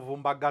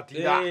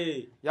n'amuvumbagatira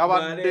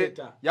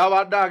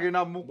yabadde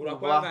agenda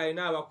mukuba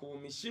alina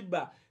abakuumi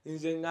Sheebah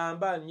nze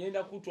ngamba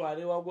ngenda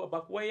kutwala ewago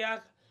bakuwa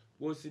yaka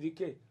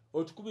gw'osirike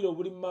otukubira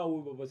obuli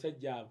mumaawo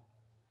basajja abo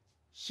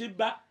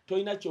Sheebah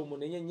toyina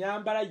kyomunenye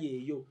nyambala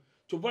yeeyo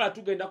kyovola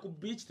tugenda ku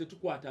beach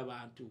tetukwata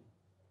abantu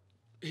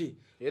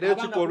era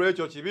ekikolwa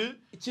ekyo kibi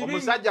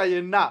omusajja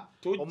yenna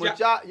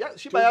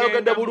Sheebah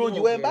yayogedde bulungi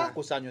wemba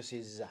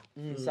kusanyusizza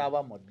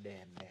nsaba mu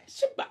ddembe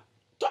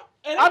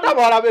ate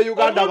bawala be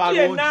Uganda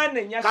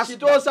balungi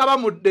kasita osaba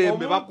mu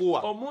ddembe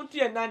bakuwa omuntu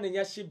yenna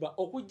anenya Sheebah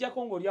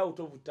okujjako ng'oli out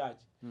of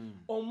touch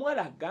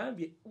omuwala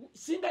agambye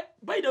singa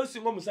bayidawo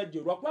singa omusajja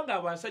olwakubanga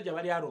abasajja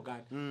bali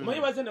arogana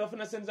omanyi baze ne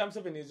bafuna sente za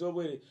Museveni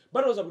ez'obwere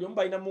balowooza buli omu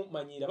balina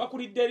mumanyira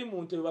bakulidde eri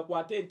mu ntebe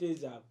bakwate ente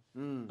zaabwe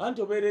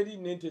anti obeera eri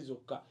n'ente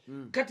zokka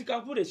kati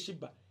kankule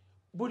Sheebah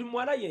buli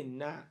muwala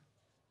yenna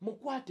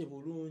mukwate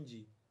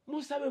bulungi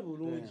musabe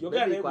bulungi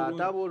yogera naye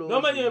bulungi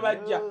n'omanyi we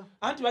bajja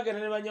anti bagenda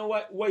ne banya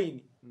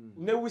wayini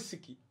ne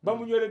whisky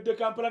bamunyweredde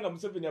Kampala nga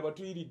Museveni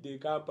abatuyiridde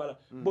Kampala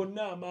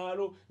bonna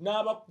amaalo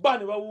n'abakuba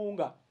ne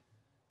bawunga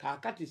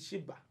kakati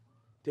Sheebah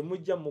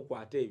temujja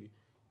mukwata ebyo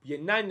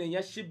yenna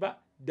anenya Sheebah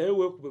ddayo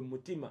weekube mu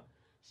mutima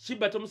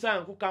Sheebah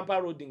tomusanga ku Kampala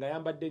road nga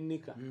yambadde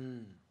nika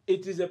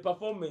it is a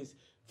performance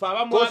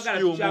faba mwagala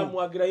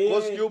tukyamwagira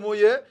costume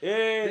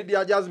ye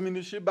Lydia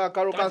Jasmine Sheebah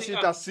Karoka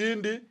Sita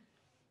Cindy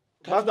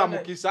baza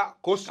mukisa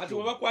costume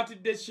kati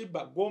bakwatidde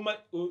Sheebah goma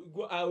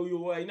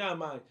oyo ayina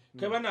amaanyi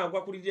kaba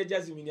nagwa ku Lydia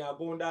Jasmine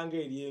agonda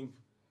ng'eryenvu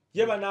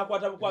ye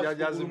banakwata bukwasi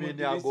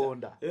Jasmine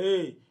agonda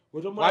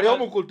wali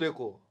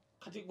omukuteko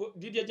kati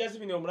Lydia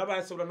Jasmine omulaba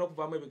asobola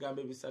n'okuvaamu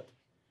ebigambo ebisatu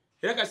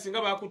era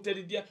kasinga bakutte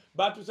Lydia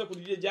batuse ku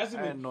Lydia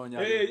Jasmine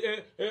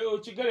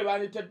okigere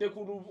banitadde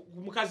ku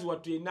mukazi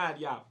wattu yenna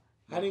ali awo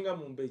alinga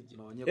mu mbejje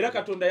era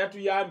Katonda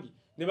yatuyambye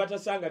ne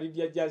batasanga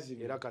Lydia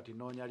Jasmine era kati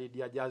noonya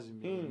Lydia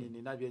Jasmine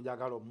nina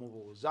byenjagala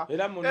omubuuza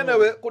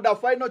anyway kuda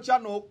final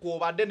channel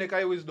kwobadde ne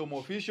Kaye Wisdom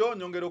Official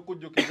nyongera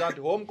okujjukiza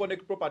nti Home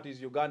Connect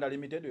Properties Uganda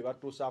Limited we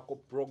batuusaako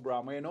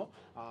program eno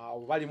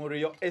bali mu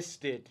real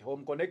estate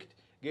Home Connect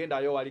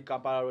gendayo wali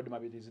Kampala Road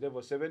Mabitizi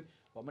level 7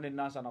 wamune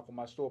Nansana ku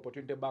Master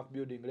Opportunity Bank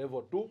Building level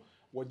 2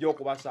 wojja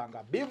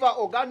okubasanga Biva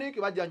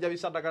Organic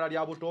bajjanjabisa ddagala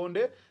lya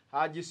butonde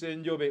Haji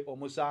Senjobe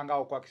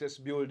omusanga ku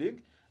Access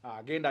Building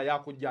agenda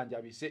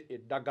yakujjanjabise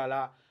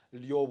eddagala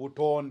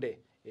ly'obutonde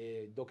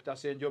Dr.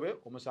 Senjobe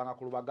omusanga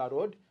ku Lubaga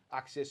Road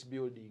Access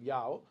Building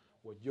yao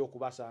wojja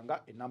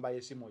okubasanga enamba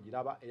y'essimu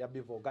ogiraba eya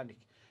Biva Organic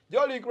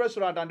Jolink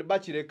Restaurant and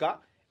Bachireka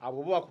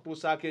abo bo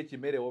bakutuusaako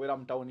ekimere obeera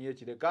mu tawuni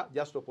y'Ekireka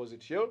just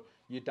opposite Shell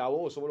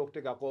yitawo osobola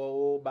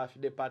okutegako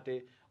birthday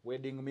party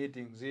wedding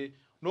meetings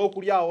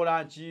n'okulyawo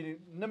lunch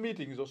ne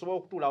meetings osobola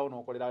okutuulawo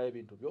n'okolerawo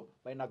ebintu byo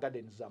balina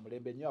gardens za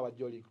mulembe nnyo aba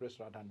Jolink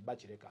Restaurant and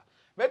Bachireka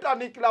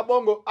Mechanic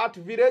Labongo Art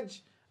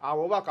Village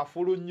abo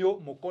bakafulu nnyo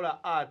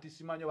mukola art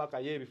simanyo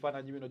bakaye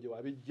ebifaananyi bino gye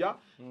wabijja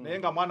naye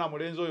nga mwana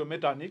mulenzi oyo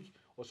Mechanic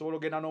osobola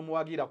ogenda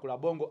n'omuwagira ku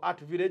Labongo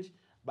Art Village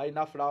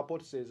balina flower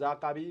pots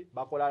ez'akabi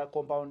bakola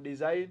compound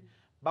design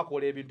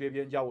bakola ebintu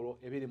ebyenjawulo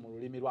ebiri mu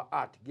lulimi lwa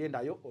art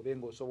gendayo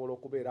obenga osobola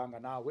okubeera nga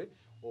naawe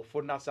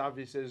ofuna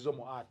services zo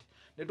mu art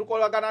ne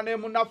tukolagana ne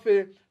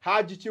munaffe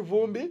Haji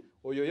Kivumbi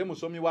oyo ye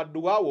musomi wa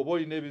dduwa woba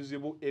olina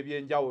ebizibu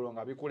ebyenjawulo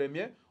nga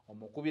bikulemye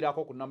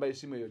omukubirako ku namba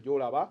y'essimu eyo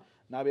gy'olaba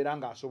n'abeera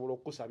nga asobola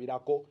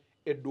okukusabirako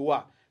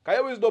edduwa Kaye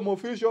Wisdom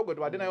Official gwe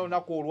tubadde nayo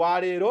olunaku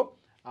olwaleero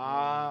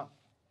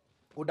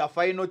ku the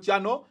final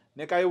channel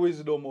ne Kaye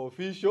Wisdom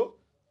Official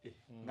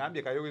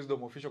ngambye Kaye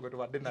Wisdom Official gwe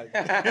tubadde nayo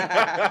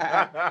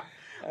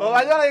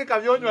obanyala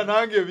ekabyonywa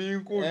nange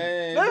binkulu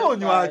naye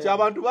onywa ki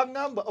abantu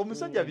bagamba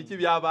omusajja biki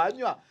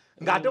byabanywa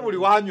ng'ate buli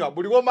wanywa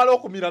buli womala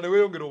okumira ne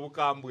weeyongera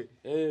obukambwe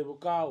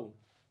bukaawu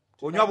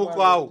onywa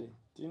bukaawu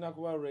tirina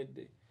kuba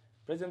ready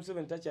President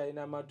Museveni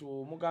takyalina amatu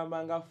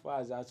mugamba nga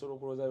faaza asobola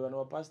okulooza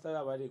bano bapasita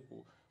abali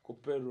ku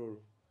payroll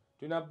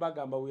tulina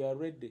bagamba we are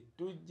ready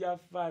tujja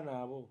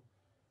faana abo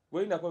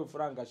gweyina kwa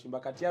Frank Gashumba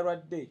kati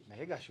yarwadde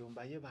naye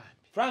Gashumba ye bambi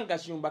Frank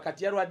Gashumba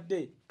kati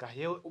yarwadde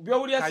Kaye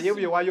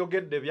bye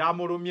wayogedde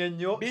byamulumye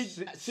nnyo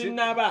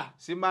sinaba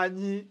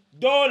simanyi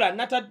dola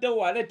natadde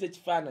walete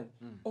kifaananyi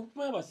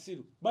okumanya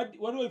basiru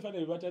waliwo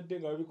ebifaananyi batadde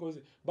nga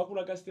babikoze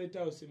bakulaga State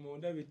House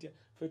munda bitya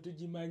fe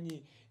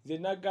tugimanyi nze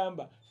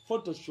nagamba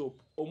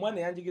Photoshop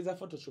omwana yanjigeza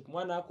Photoshop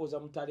mwana akoza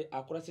mutale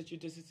akola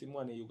security system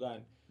mwana e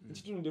Uganda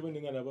nkitunde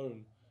bwe nga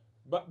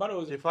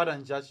nabalona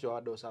kifaananyi kyakyo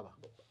wadde osaba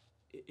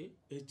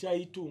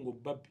ekyayitungo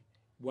babbi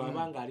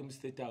bwabanga ali mu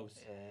State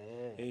House.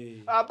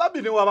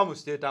 Babi ne waba mu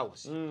State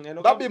House.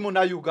 Babi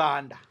muna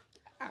Uganda.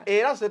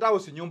 Era State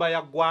House nyumba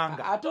ya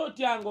ggwanga. Ate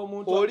otyanga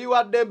omuntu oli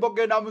wadde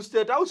mbogenda mu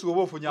State House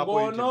oba ofunya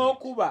point. Ono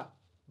kuba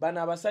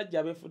bana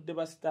abasajja befudde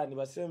basitaani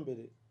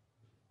basembere.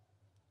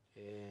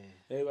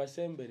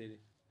 Basemberere.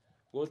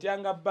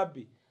 Otyanga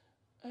Babi.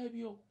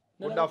 Ebyo.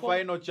 Oda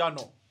final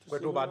channel.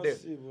 Kwetu bade.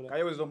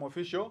 Kaye Wisdom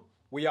Official.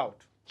 We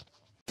out.